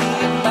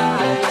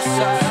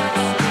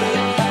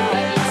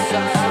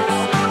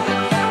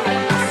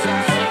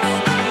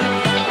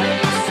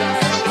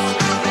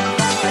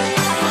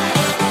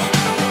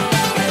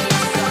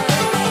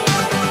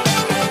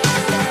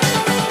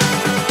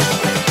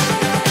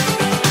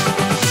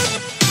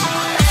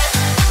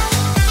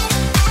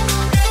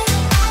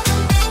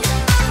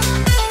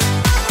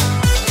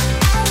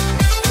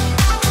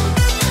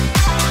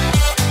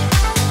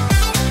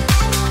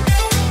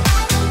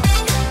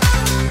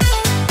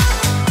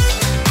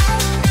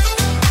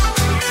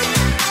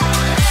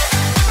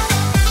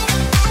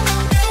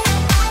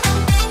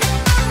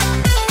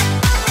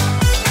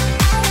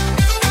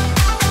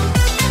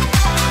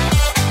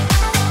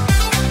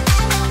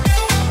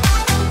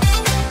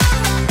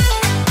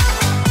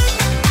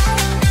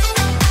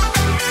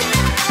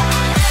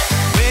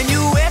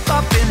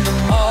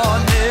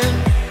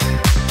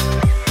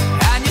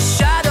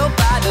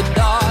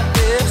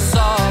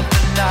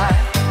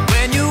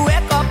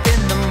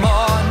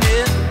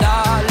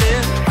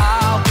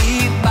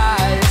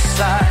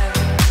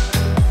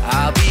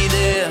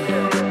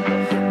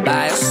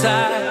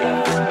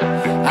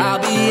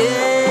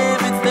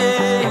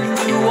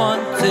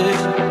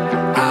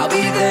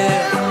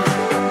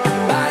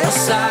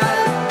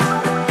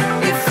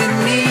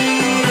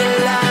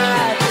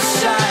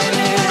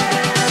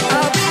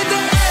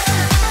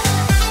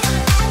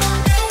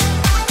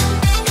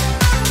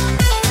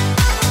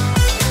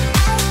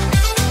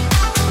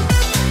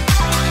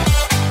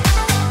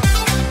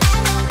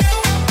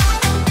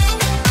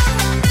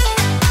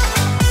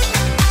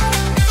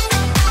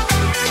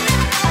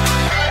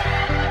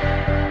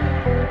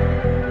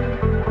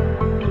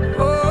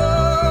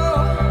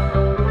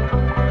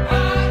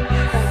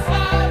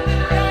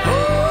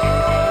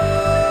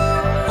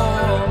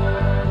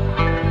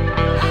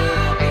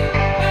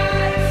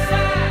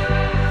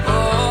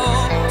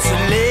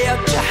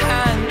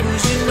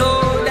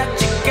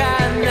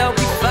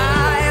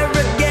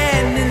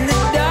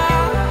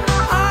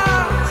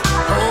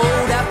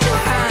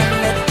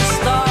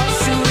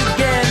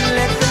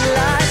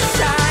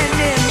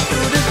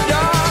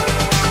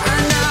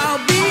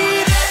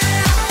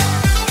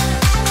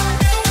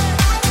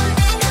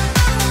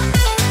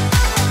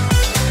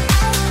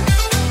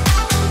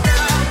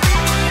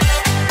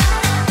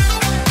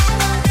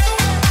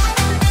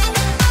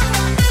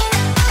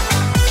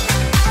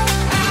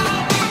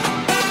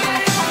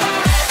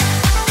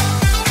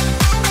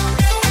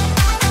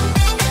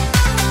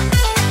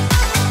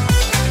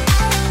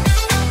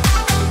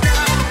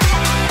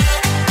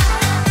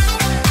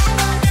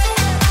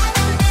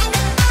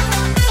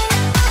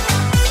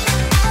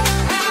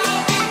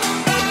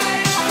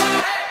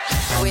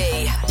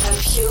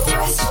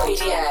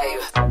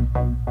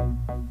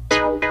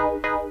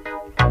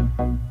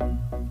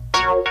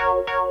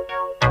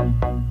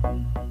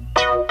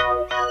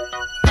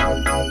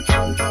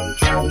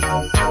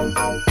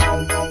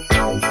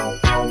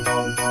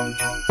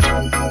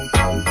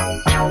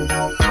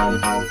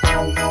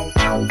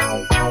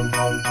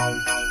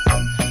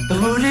 The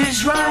mood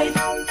is right,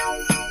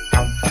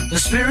 the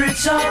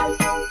spirit's up.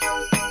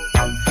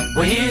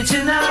 We're here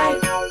tonight,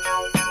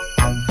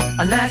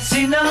 and that's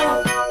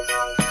enough.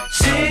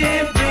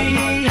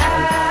 Simply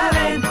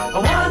having a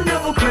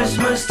wonderful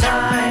Christmas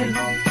time.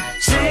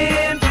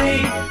 Simply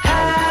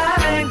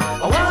having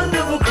a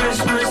wonderful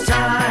Christmas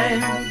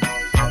time.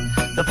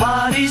 The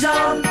party's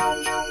on,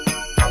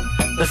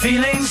 the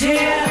feeling's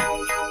here.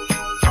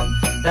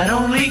 That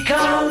only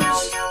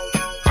comes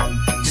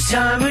this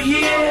time of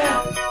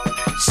year.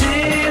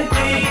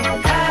 Simply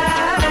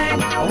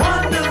having a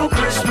wonderful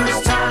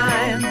Christmas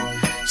time.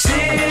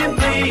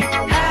 Simply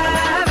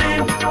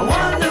having a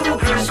wonderful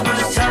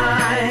Christmas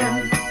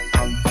time.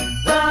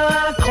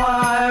 The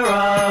choir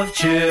of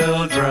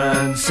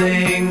children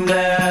sing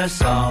their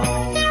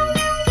song.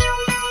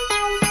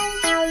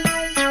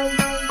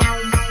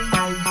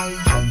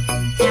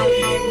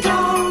 Ding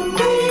dong,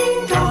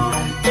 ding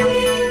dong,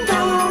 ding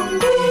dong,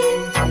 ding.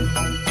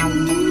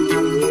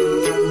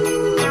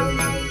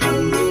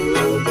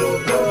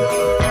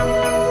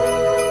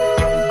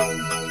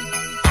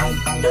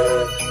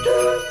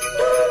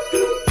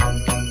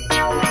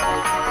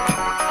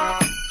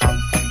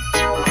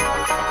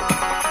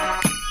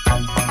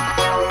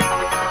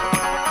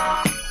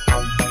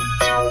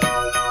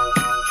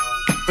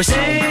 We're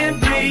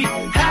simply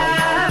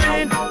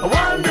having a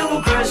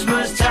wonderful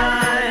Christmas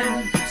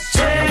time.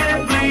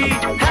 Simply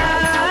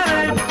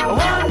having a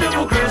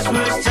wonderful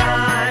Christmas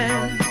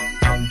time.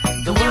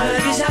 The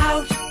word is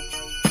out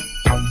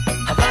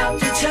about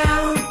the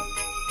town,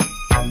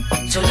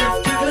 so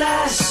lift a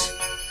glass,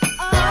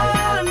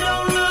 oh, and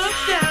don't look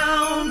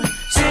down.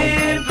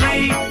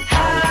 Simply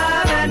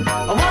having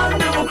a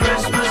wonderful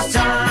Christmas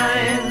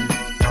time.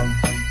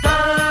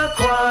 The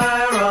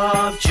choir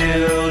of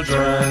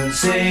children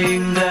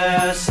sing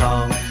their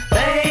song.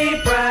 They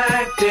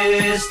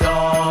practiced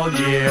all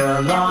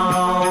year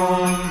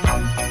long.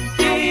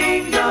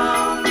 Ding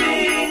dong,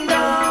 ding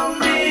dong,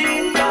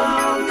 ding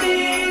dong,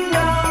 ding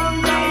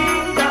dong,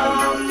 ding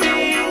dong,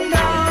 ding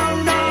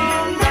dong,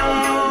 dong,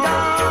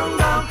 dong, dong,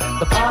 dong.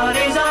 The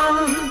party's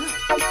on,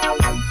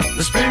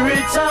 the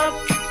spirit's up.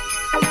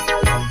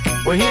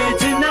 We're here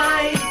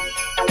tonight,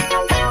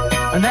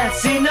 and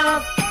that's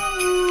enough.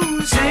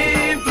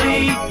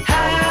 Simply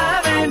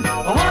having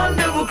a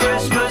wonderful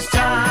Christmas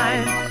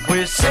time.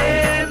 We're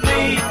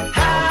simply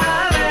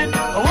having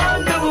a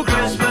wonderful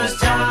Christmas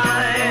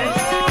time.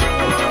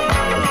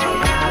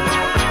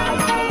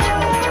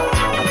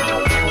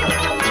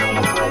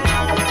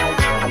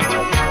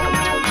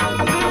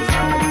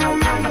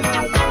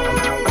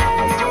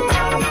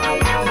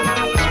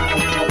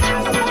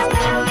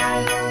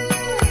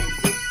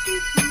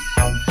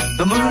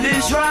 The mood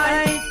is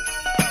right,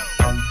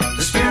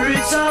 the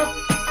spirit's up.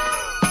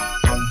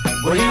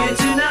 We're here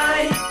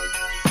tonight.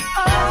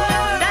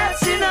 Oh,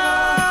 that's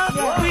enough.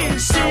 We're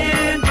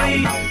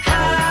simply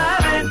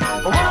having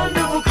a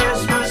wonderful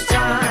Christmas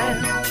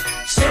time.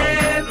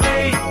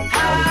 Simply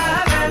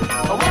having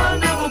a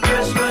wonderful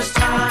Christmas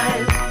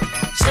time.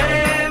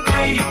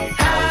 Simply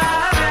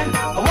having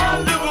a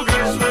wonderful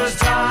Christmas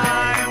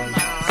time.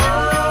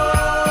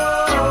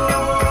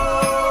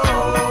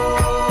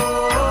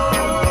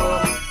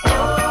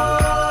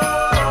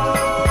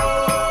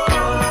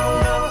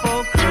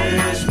 For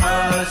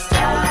Christmas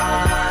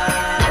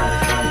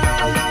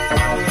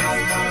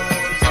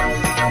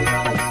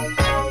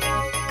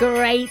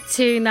Great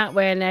tune that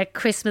one, a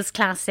Christmas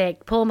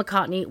classic. Paul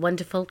McCartney,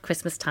 Wonderful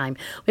Christmas Time.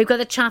 We've got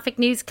the traffic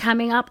news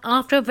coming up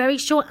after a very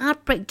short ad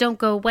break. Don't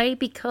go away,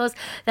 because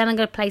then I'm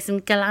going to play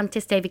some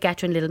Galantis, David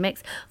Guetta and Little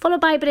Mix,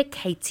 followed by a bit of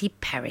Katy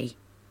Perry.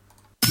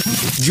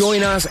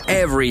 Join us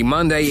every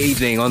Monday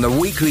evening on the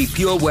weekly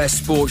Pure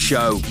West Sports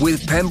Show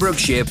with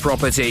Pembrokeshire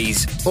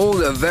Properties. All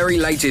the very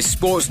latest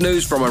sports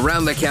news from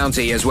around the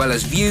county, as well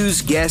as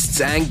views,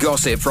 guests and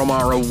gossip from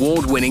our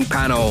award-winning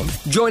panel.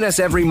 Join us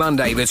every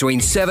Monday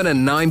between 7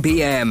 and 9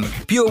 p.m.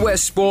 Pure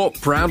West Sport,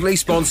 proudly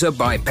sponsored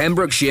by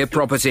Pembrokeshire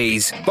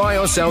Properties. Buy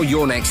or sell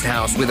your next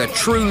house with a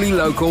truly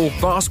local,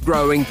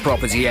 fast-growing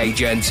property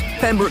agent.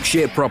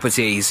 Pembrokeshire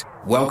Properties.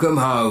 Welcome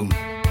home.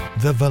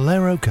 The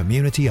Valero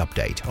Community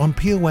Update on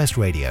Pure West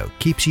Radio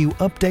keeps you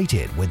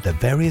updated with the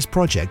various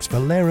projects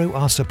Valero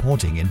are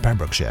supporting in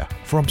Pembrokeshire,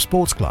 from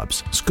sports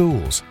clubs,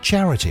 schools,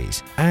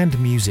 charities and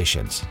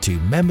musicians to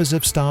members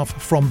of staff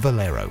from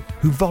Valero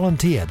who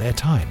volunteer their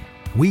time.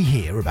 We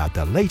hear about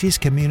the latest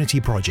community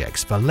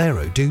projects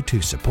Valero do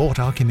to support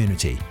our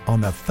community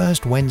on the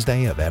first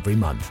Wednesday of every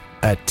month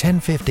at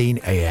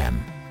 10:15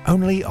 a.m.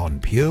 only on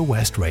Pure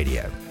West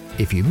Radio.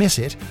 If you miss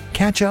it,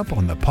 catch up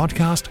on the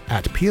podcast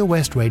at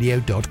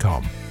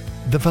purewestradio.com.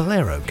 The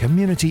Valero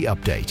Community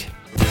Update.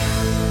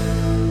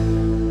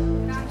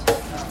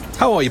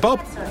 How are you, Bob?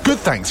 Good,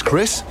 thanks,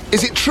 Chris.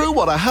 Is it true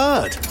what I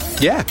heard?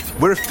 Yeah,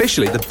 we're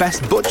officially the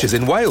best butchers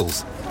in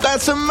Wales.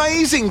 That's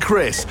amazing,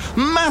 Chris.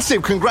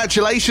 Massive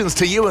congratulations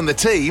to you and the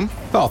team.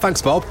 Oh,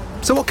 thanks, Bob.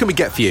 So what can we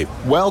get for you?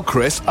 Well,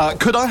 Chris,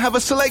 could I have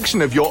a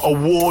selection of your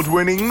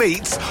award-winning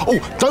meats? Oh,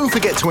 don't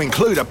forget to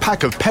include a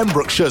pack of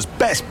Pembrokeshire's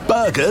best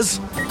burgers.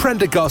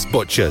 Prendergast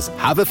Butchers,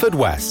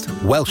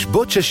 Haverfordwest, Welsh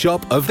Butcher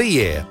Shop of the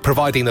Year,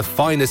 providing the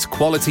finest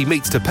quality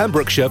meats to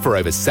Pembrokeshire for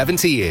over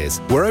 70 years.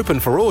 We're open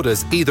for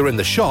orders either in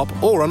the shop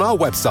or on our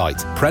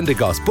website,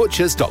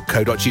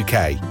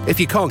 prendergastbutchers.co.uk. If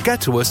you can't get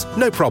to us,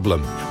 no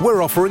problem.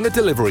 We're offering a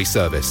delivery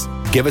service.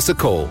 Give us a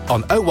call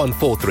on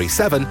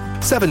 01437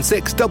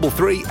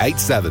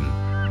 763387.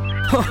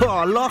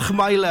 Oh,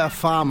 Lochmeyler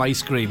Farm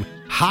Ice Cream.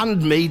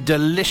 Handmade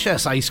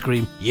delicious ice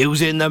cream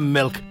using the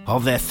milk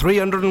of their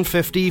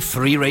 350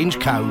 free-range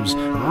cows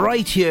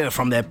right here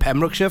from their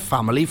Pembrokeshire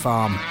family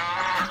farm.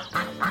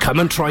 Come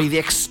and try the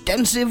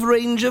extensive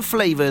range of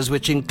flavours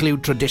which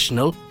include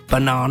traditional,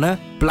 banana,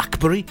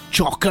 blackberry,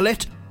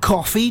 chocolate,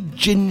 coffee,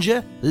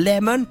 ginger,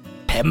 lemon,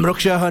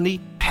 Pembrokeshire honey,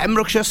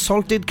 Pembrokeshire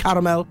salted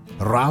caramel,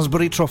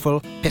 raspberry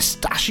truffle,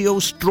 pistachio,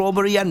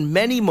 strawberry and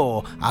many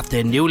more at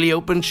their newly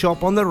opened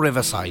shop on the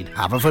Riverside,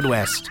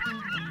 Haverfordwest.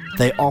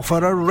 They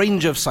offer a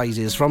range of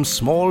sizes from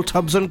small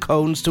tubs and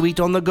cones to eat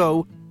on the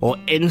go or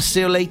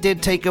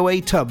insulated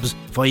takeaway tubs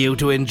for you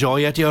to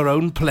enjoy at your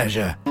own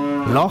pleasure.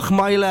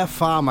 Lochmeyler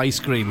Farm Ice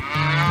Cream.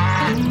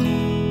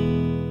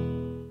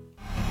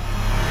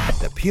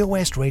 The Pure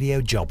West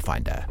Radio Job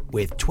Finder,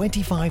 with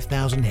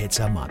 25,000 hits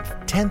a month,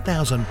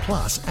 10,000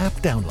 plus app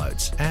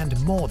downloads, and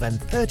more than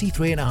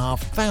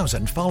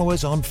 33,500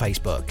 followers on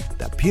Facebook.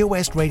 The Pure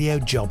West Radio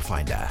Job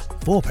Finder,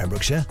 for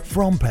Pembrokeshire,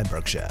 from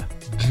Pembrokeshire.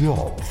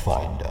 Job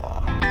Finder.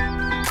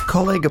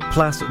 Coleg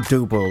Plas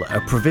Dwbl,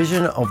 a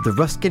provision of the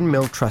Ruskin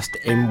Mill Trust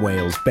in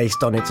Wales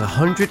based on its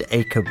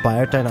 100-acre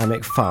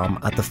biodynamic farm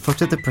at the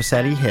foot of the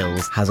Preseli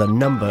Hills, has a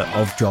number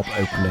of job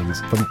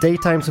openings. From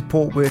daytime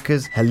support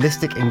workers,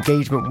 holistic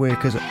engagement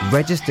workers,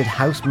 registered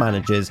house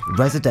managers,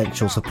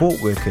 residential support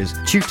workers,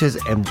 tutors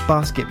in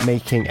basket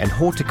making and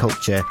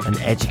horticulture, and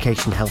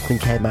education health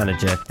and care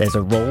manager, there's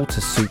a role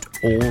to suit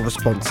all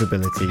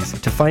responsibilities.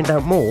 To find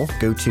out more,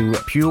 go to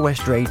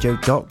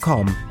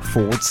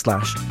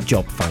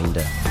purewestradio.com/job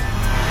finder.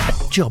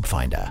 Job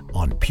Finder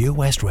on Pure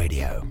West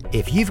Radio.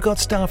 If you've got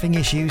staffing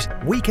issues,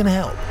 we can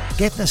help.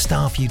 Get the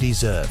staff you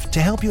deserve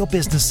to help your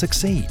business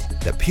succeed.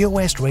 The Pure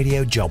West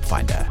Radio Job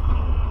Finder.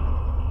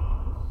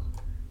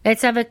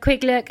 Let's have a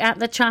quick look at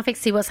the traffic,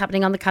 see what's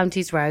happening on the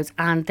county's roads,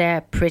 and they're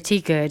pretty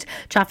good.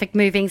 Traffic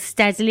moving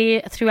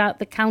steadily throughout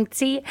the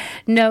county.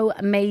 No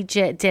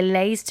major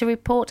delays to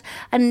report,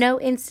 and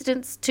no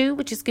incidents too,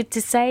 which is good to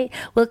say.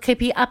 We'll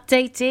keep you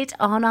updated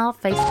on our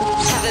Facebook.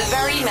 Have a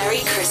very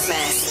Merry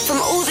Christmas from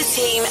all the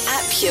team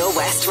at Pure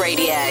West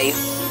Radio.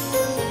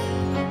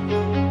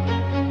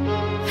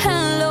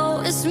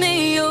 Hello, it's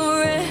me,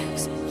 your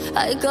ex.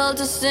 I called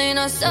to say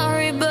not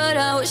sorry, but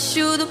I wish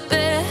you the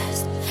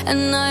best.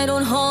 And I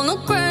don't hold no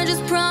grudges,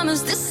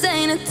 promise this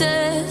ain't a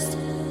test.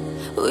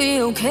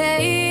 We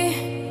okay,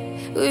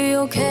 we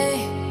okay.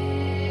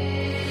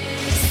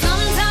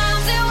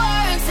 Sometimes it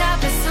works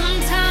out, but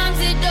sometimes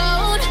it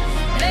don't.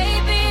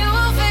 Maybe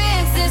we'll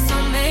fix this,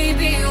 or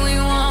maybe we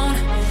won't.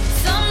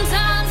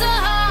 Sometimes a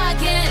heart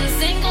can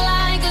sink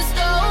like a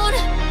stone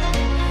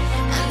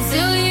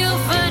until you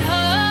find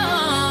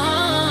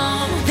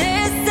home.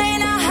 This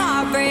ain't a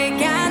heartbreak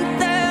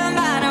anthem.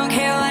 I don't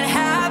care what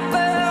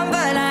happened,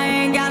 but I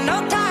ain't got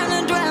no time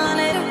to dwell on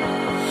it.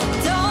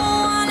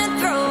 Don't wanna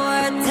throw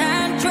a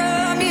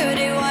tantrum. You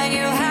did what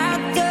you had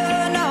to.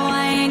 No,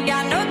 I ain't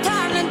got no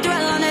time to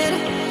dwell on it.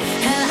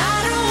 And I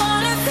don't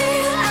wanna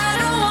feel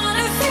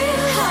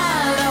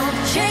hollow.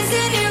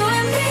 Chasing you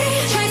and me,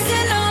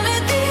 chasing all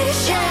of these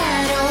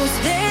shadows.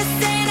 This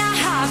ain't a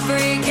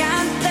heartbreak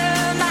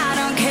anthem. I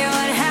don't care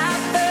what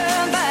happened.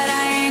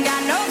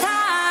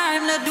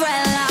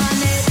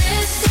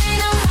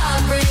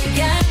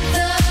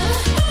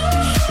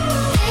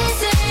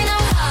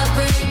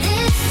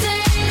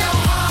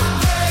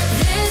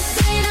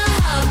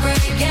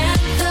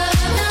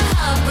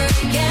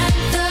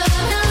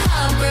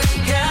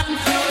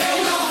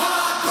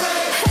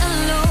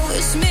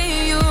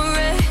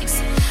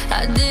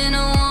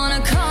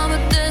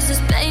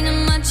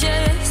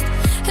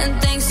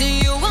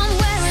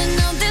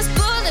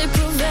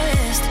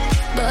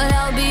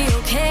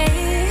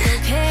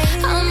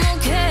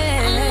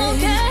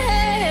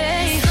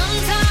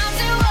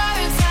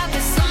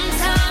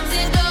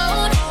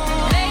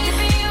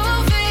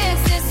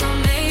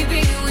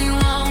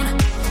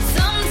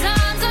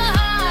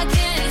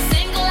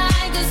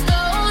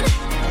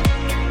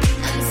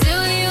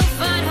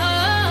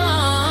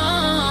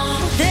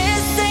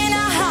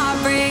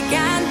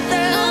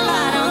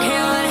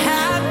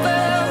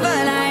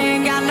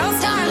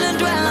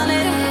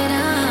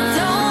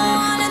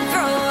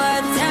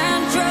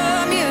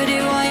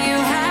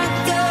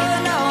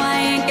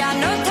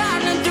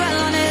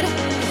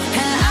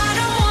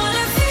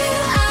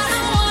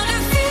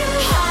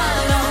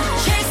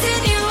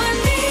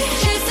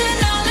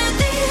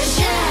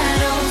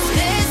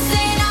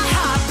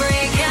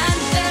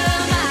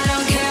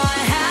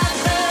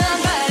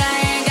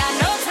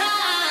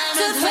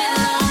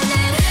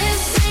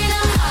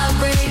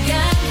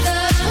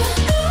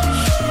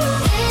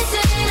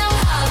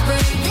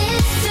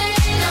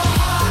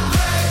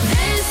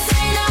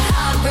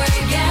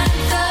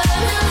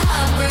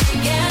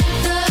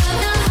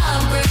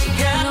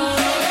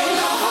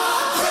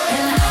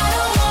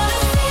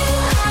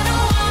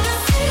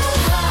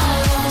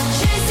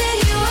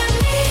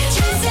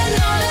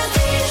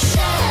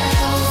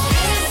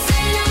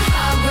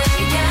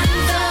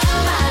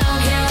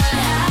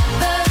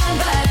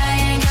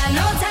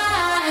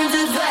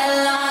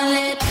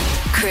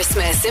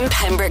 in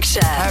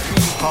Pembrokeshire.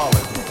 Happy holiday.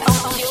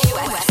 On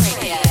Pure West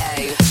Radio.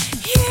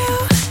 You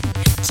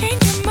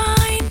change your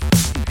mind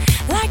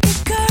like a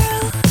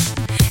girl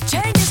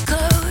changes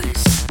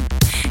clothes.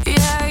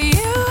 Yeah,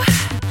 you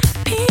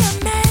pee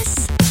a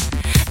mess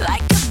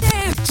like a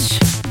bitch.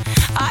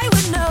 I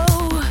would know.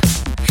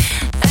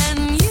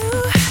 And you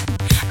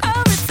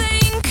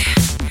overthink,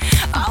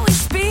 always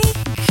speak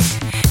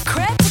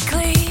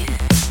critically.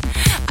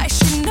 I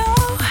should know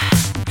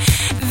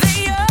that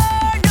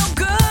you're no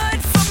good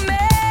for me.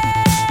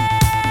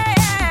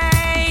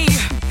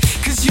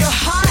 'Cause you're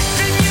hot,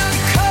 then you're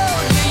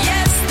cold, you're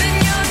yes, then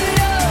you're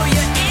no,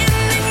 you're in,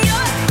 then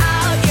you're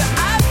out, you're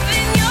up,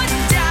 then you're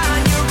down,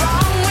 you're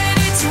wrong when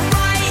it's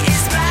right,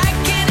 it's black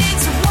and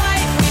it's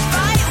white, we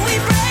fight, we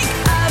break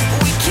up,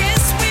 we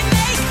kiss, we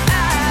make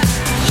up.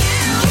 You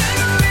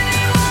don't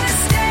really wanna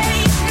stay,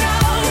 no,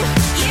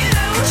 you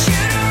don't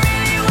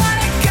really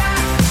wanna go.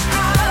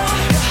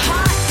 You're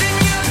hot, then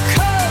you're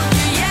cold,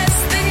 you're yes,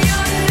 then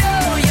you're no,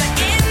 you're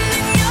in,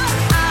 then you're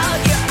out,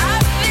 you're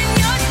up, then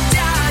you're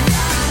down.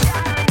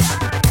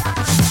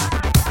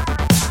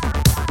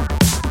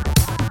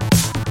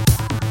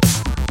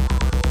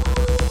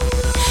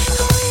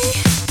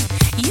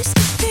 We used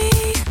to be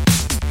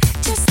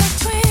just like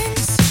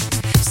twins,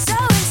 so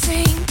in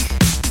sync,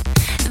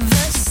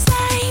 the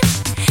same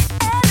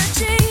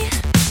energy.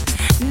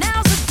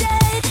 Now's a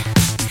dead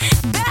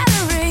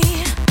battery.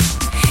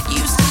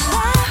 Used to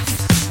laugh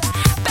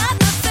about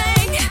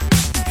nothing,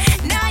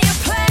 now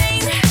you're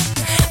plain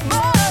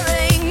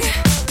boring.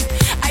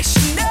 I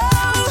should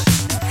know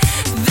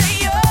that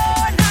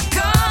you're not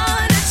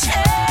gonna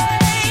change.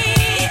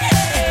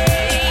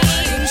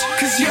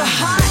 'Cause you're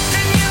hot,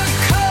 then you're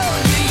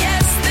cold, you're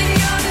yes, then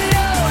you're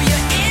no,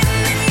 you're in,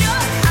 then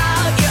you're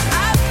out, you're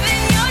up,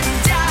 then you're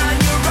down,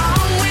 you're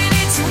wrong when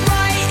it's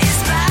right,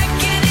 it's black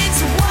and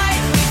it's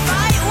white, we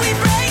fight, we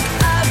break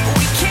up,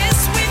 we kiss,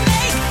 we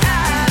make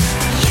up.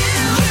 You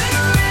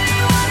don't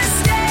really wanna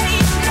stay,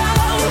 no,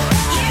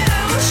 you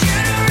don't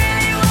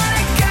really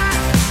wanna go.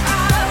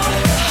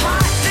 You're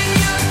hot, then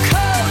you're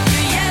cold,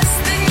 you're yes,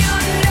 then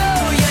you're no,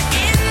 you're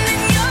in,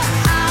 then you're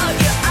out,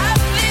 you're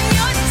up, then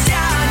you're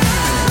down.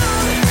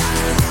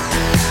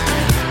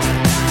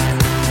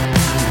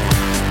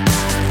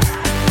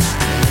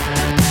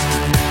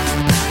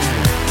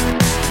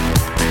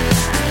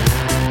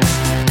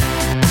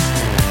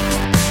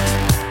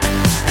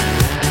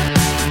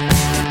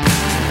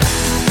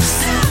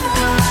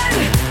 Someone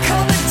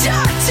call the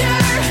doctor.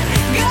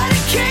 Got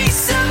a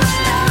case of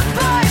love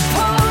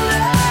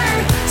bipolar.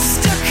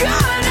 Stuck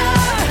on a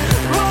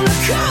roller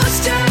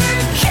coaster.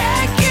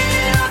 Can't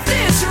get off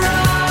this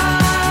ride.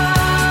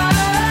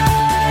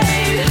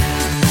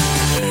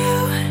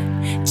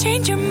 You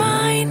change your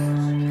mind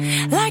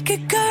like a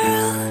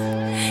girl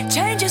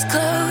changes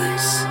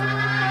clothes.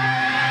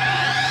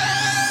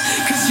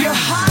 'Cause you're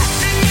hot,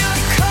 then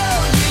you're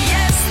cold, you're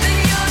yes, then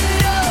you're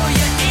no,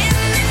 you're in,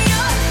 then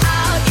you're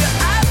out, you're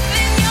up,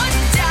 then you're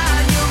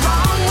down, you're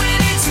wrong when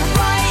it's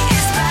right,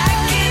 it's black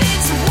and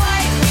it's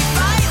white, we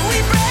fight, we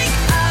break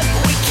up,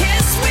 we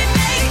kiss, we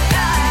make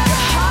up.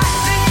 You're hot,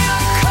 then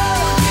you're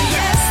cold, you're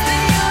yes,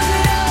 then you're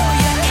no,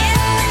 you're in,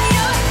 then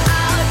you're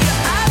out,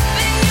 you're up,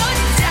 then you're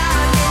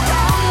down, you're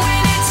wrong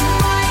when it's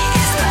right,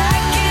 it's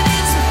black and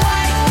it's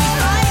white, we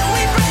fight,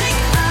 we break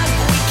up,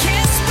 we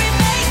kiss, we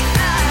make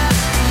up.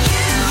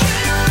 You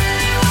don't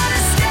really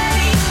wanna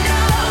stay,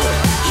 no,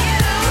 you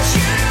don't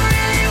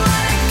really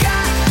wanna go.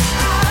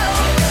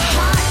 You're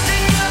hot,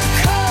 then you're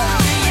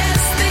cold, you're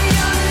yes, then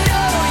you're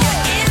no,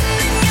 you're in,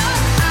 then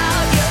you're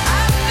out, you're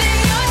up, then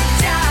you're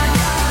down.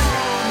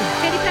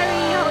 Katy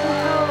Perry, hot and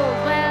cold.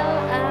 Well,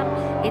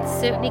 it's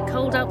certainly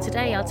cold out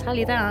today, I'll tell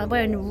you that.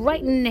 We're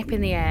right nip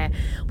in the air.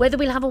 Whether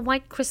we'll have a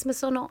white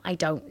Christmas or not, I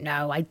don't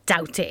know. I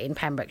doubt it in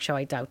Pembrokeshire,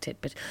 I doubt it.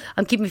 But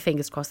I'm keeping my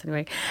fingers crossed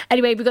anyway.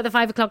 Anyway, we've got the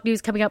 5 o'clock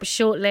news coming up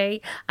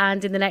shortly.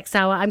 And in the next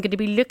hour, I'm going to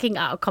be looking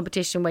at a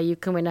competition where you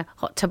can win a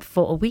hot tub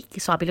for a week.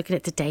 So I'll be looking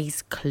at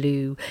today's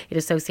clue in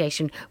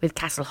association with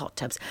Castle Hot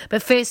Tubs.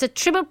 But first, a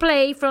triple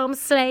play from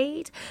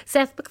Slade,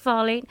 Seth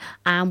MacFarlane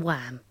and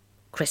Wham!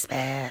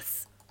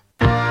 Christmas.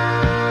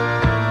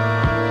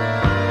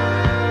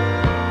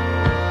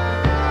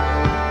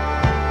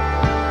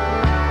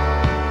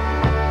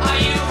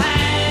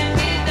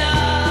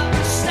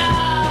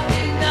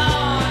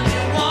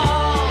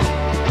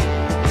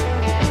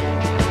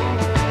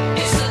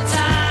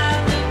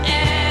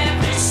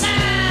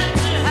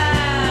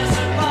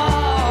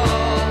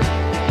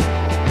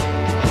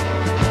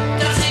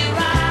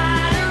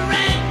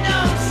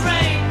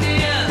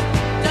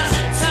 Does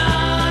it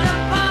turn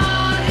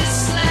upon his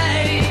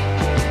sleigh?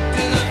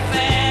 Do the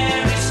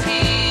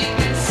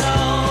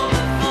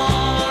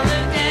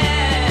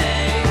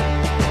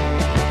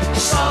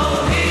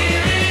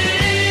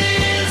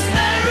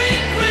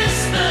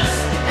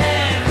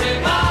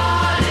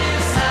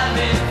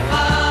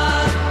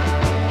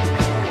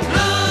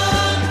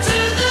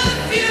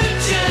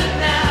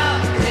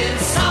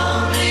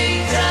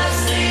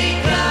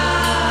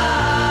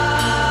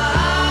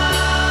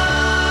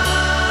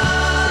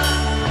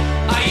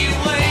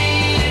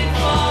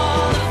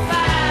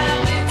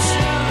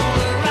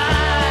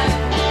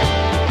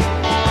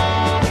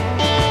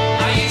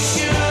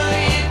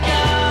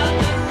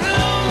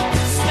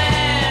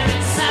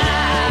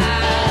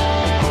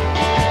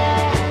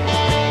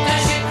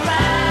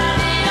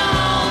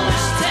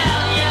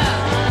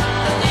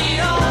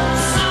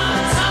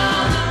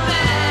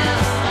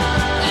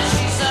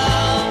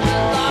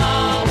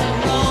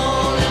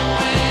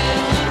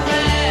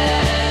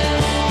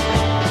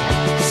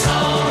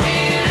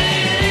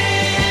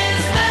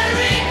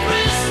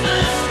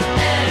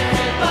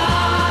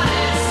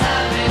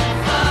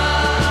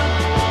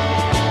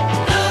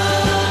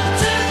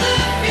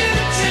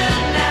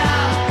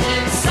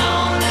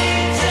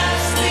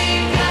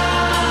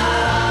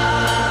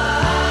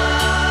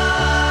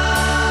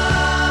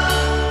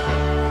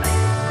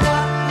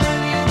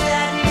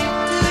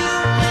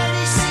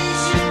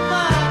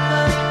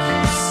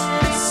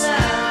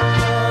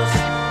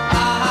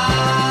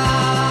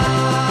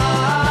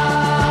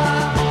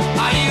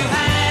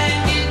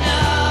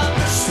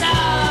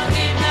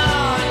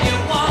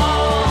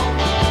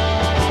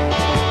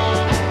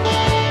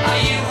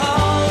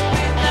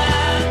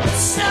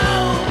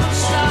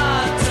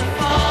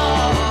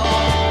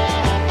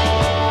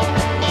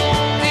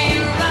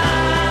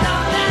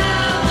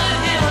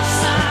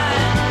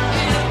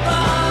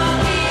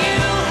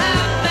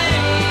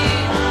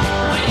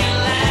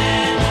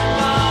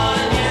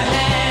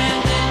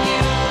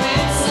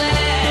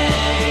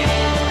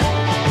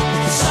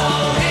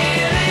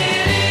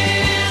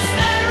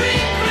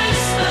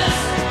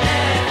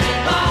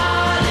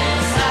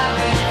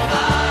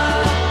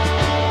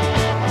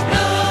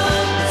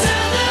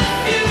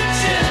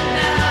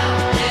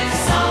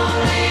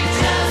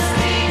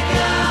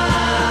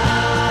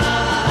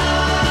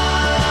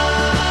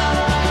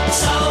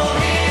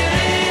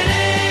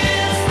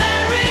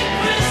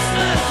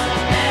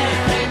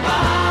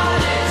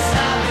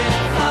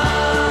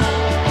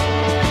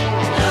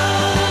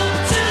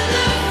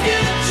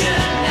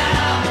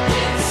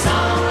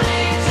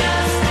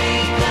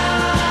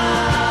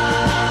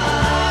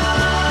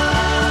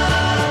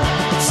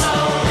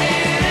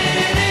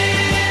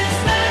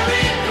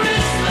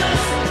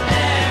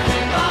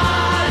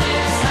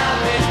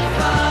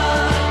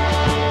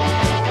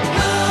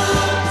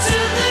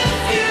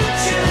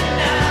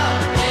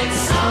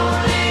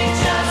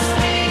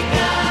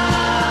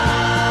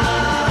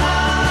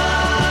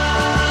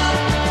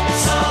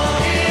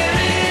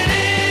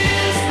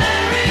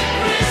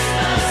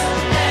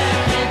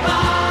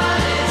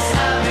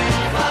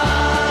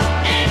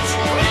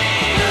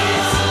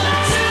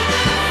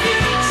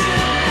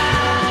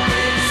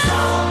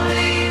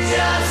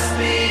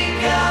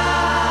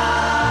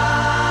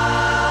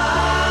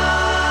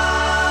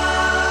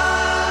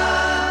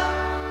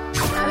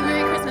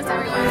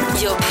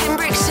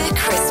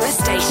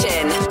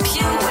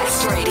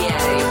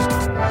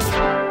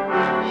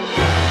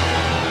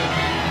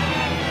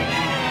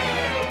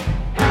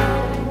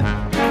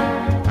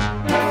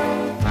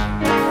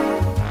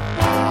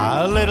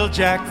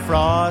Jack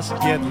Frost,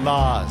 get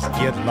lost,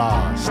 get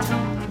lost.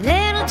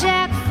 Little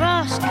Jack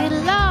Frost, get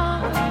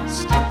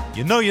lost.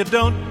 You know you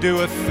don't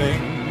do a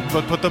thing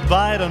but put the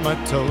bite on my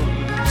toes.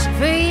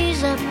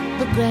 Freeze up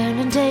the ground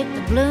and take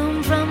the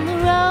bloom from the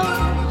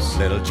rose.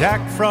 Little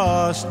Jack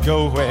Frost,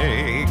 go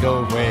away,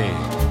 go away.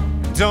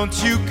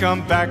 Don't you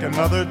come back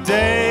another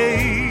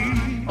day.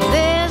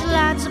 There's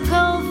lots of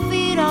cold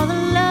feet, all the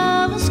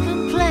lovers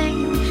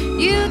complain.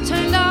 You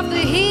turned off the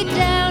heat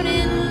down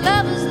in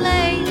Lover's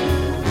Lane.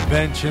 The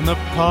bench in the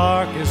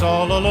park is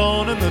all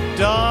alone in the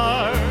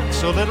dark.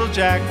 So little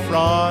Jack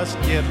Frost,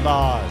 get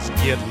lost,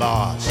 get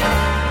lost.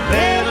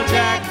 Little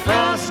Jack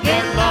Frost,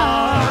 get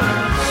lost.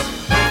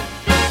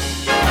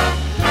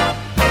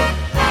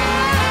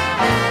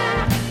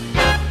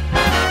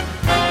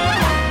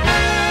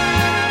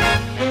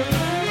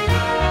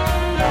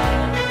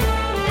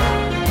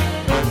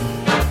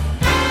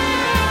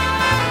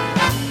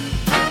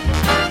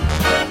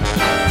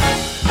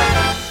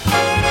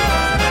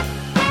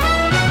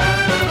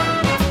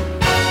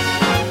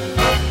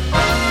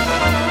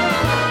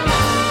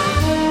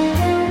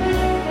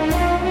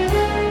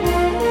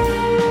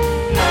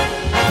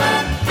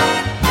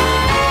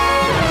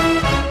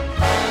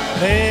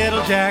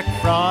 Jack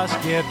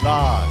Frost, get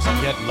lost,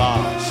 get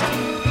lost.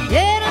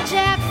 Little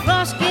Jack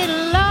Frost, get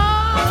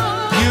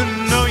lost. You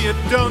know you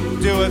don't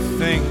do a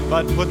thing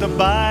but put the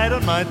bite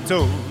on my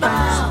toes.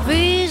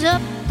 Freeze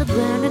up the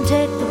ground and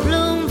take the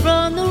bloom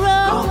from the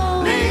rose.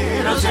 Go,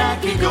 little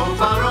Jackie, go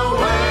far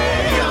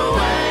away,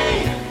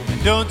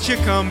 away. Don't you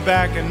come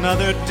back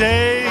another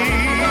day.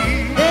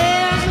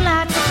 There's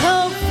lots of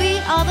cold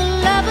feet, all the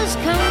lovers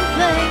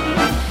complain.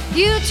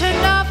 You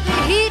turned off the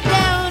heat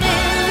down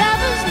in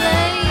Lover's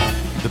Lane.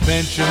 The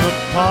bench in the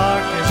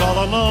park is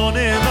all alone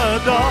in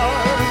the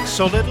dark.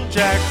 So little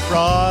Jack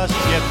Frost,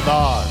 get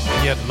lost,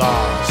 get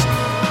lost.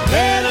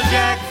 Little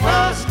Jack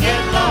Frost, get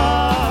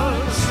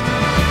lost.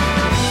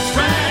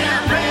 Spring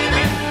and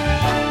baby,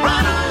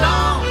 run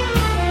along.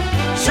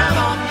 Shove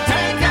on,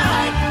 take a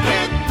hike,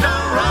 hit the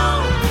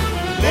road.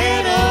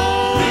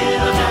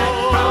 Little Jack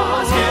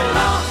Frost, get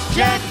lost.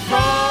 Jack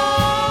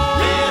Frost,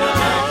 little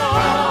Jack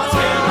Frost,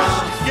 get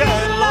lost.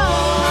 Get lost.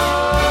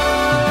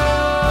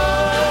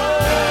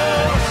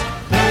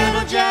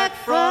 Little Jack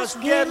Frost,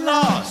 get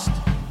lost.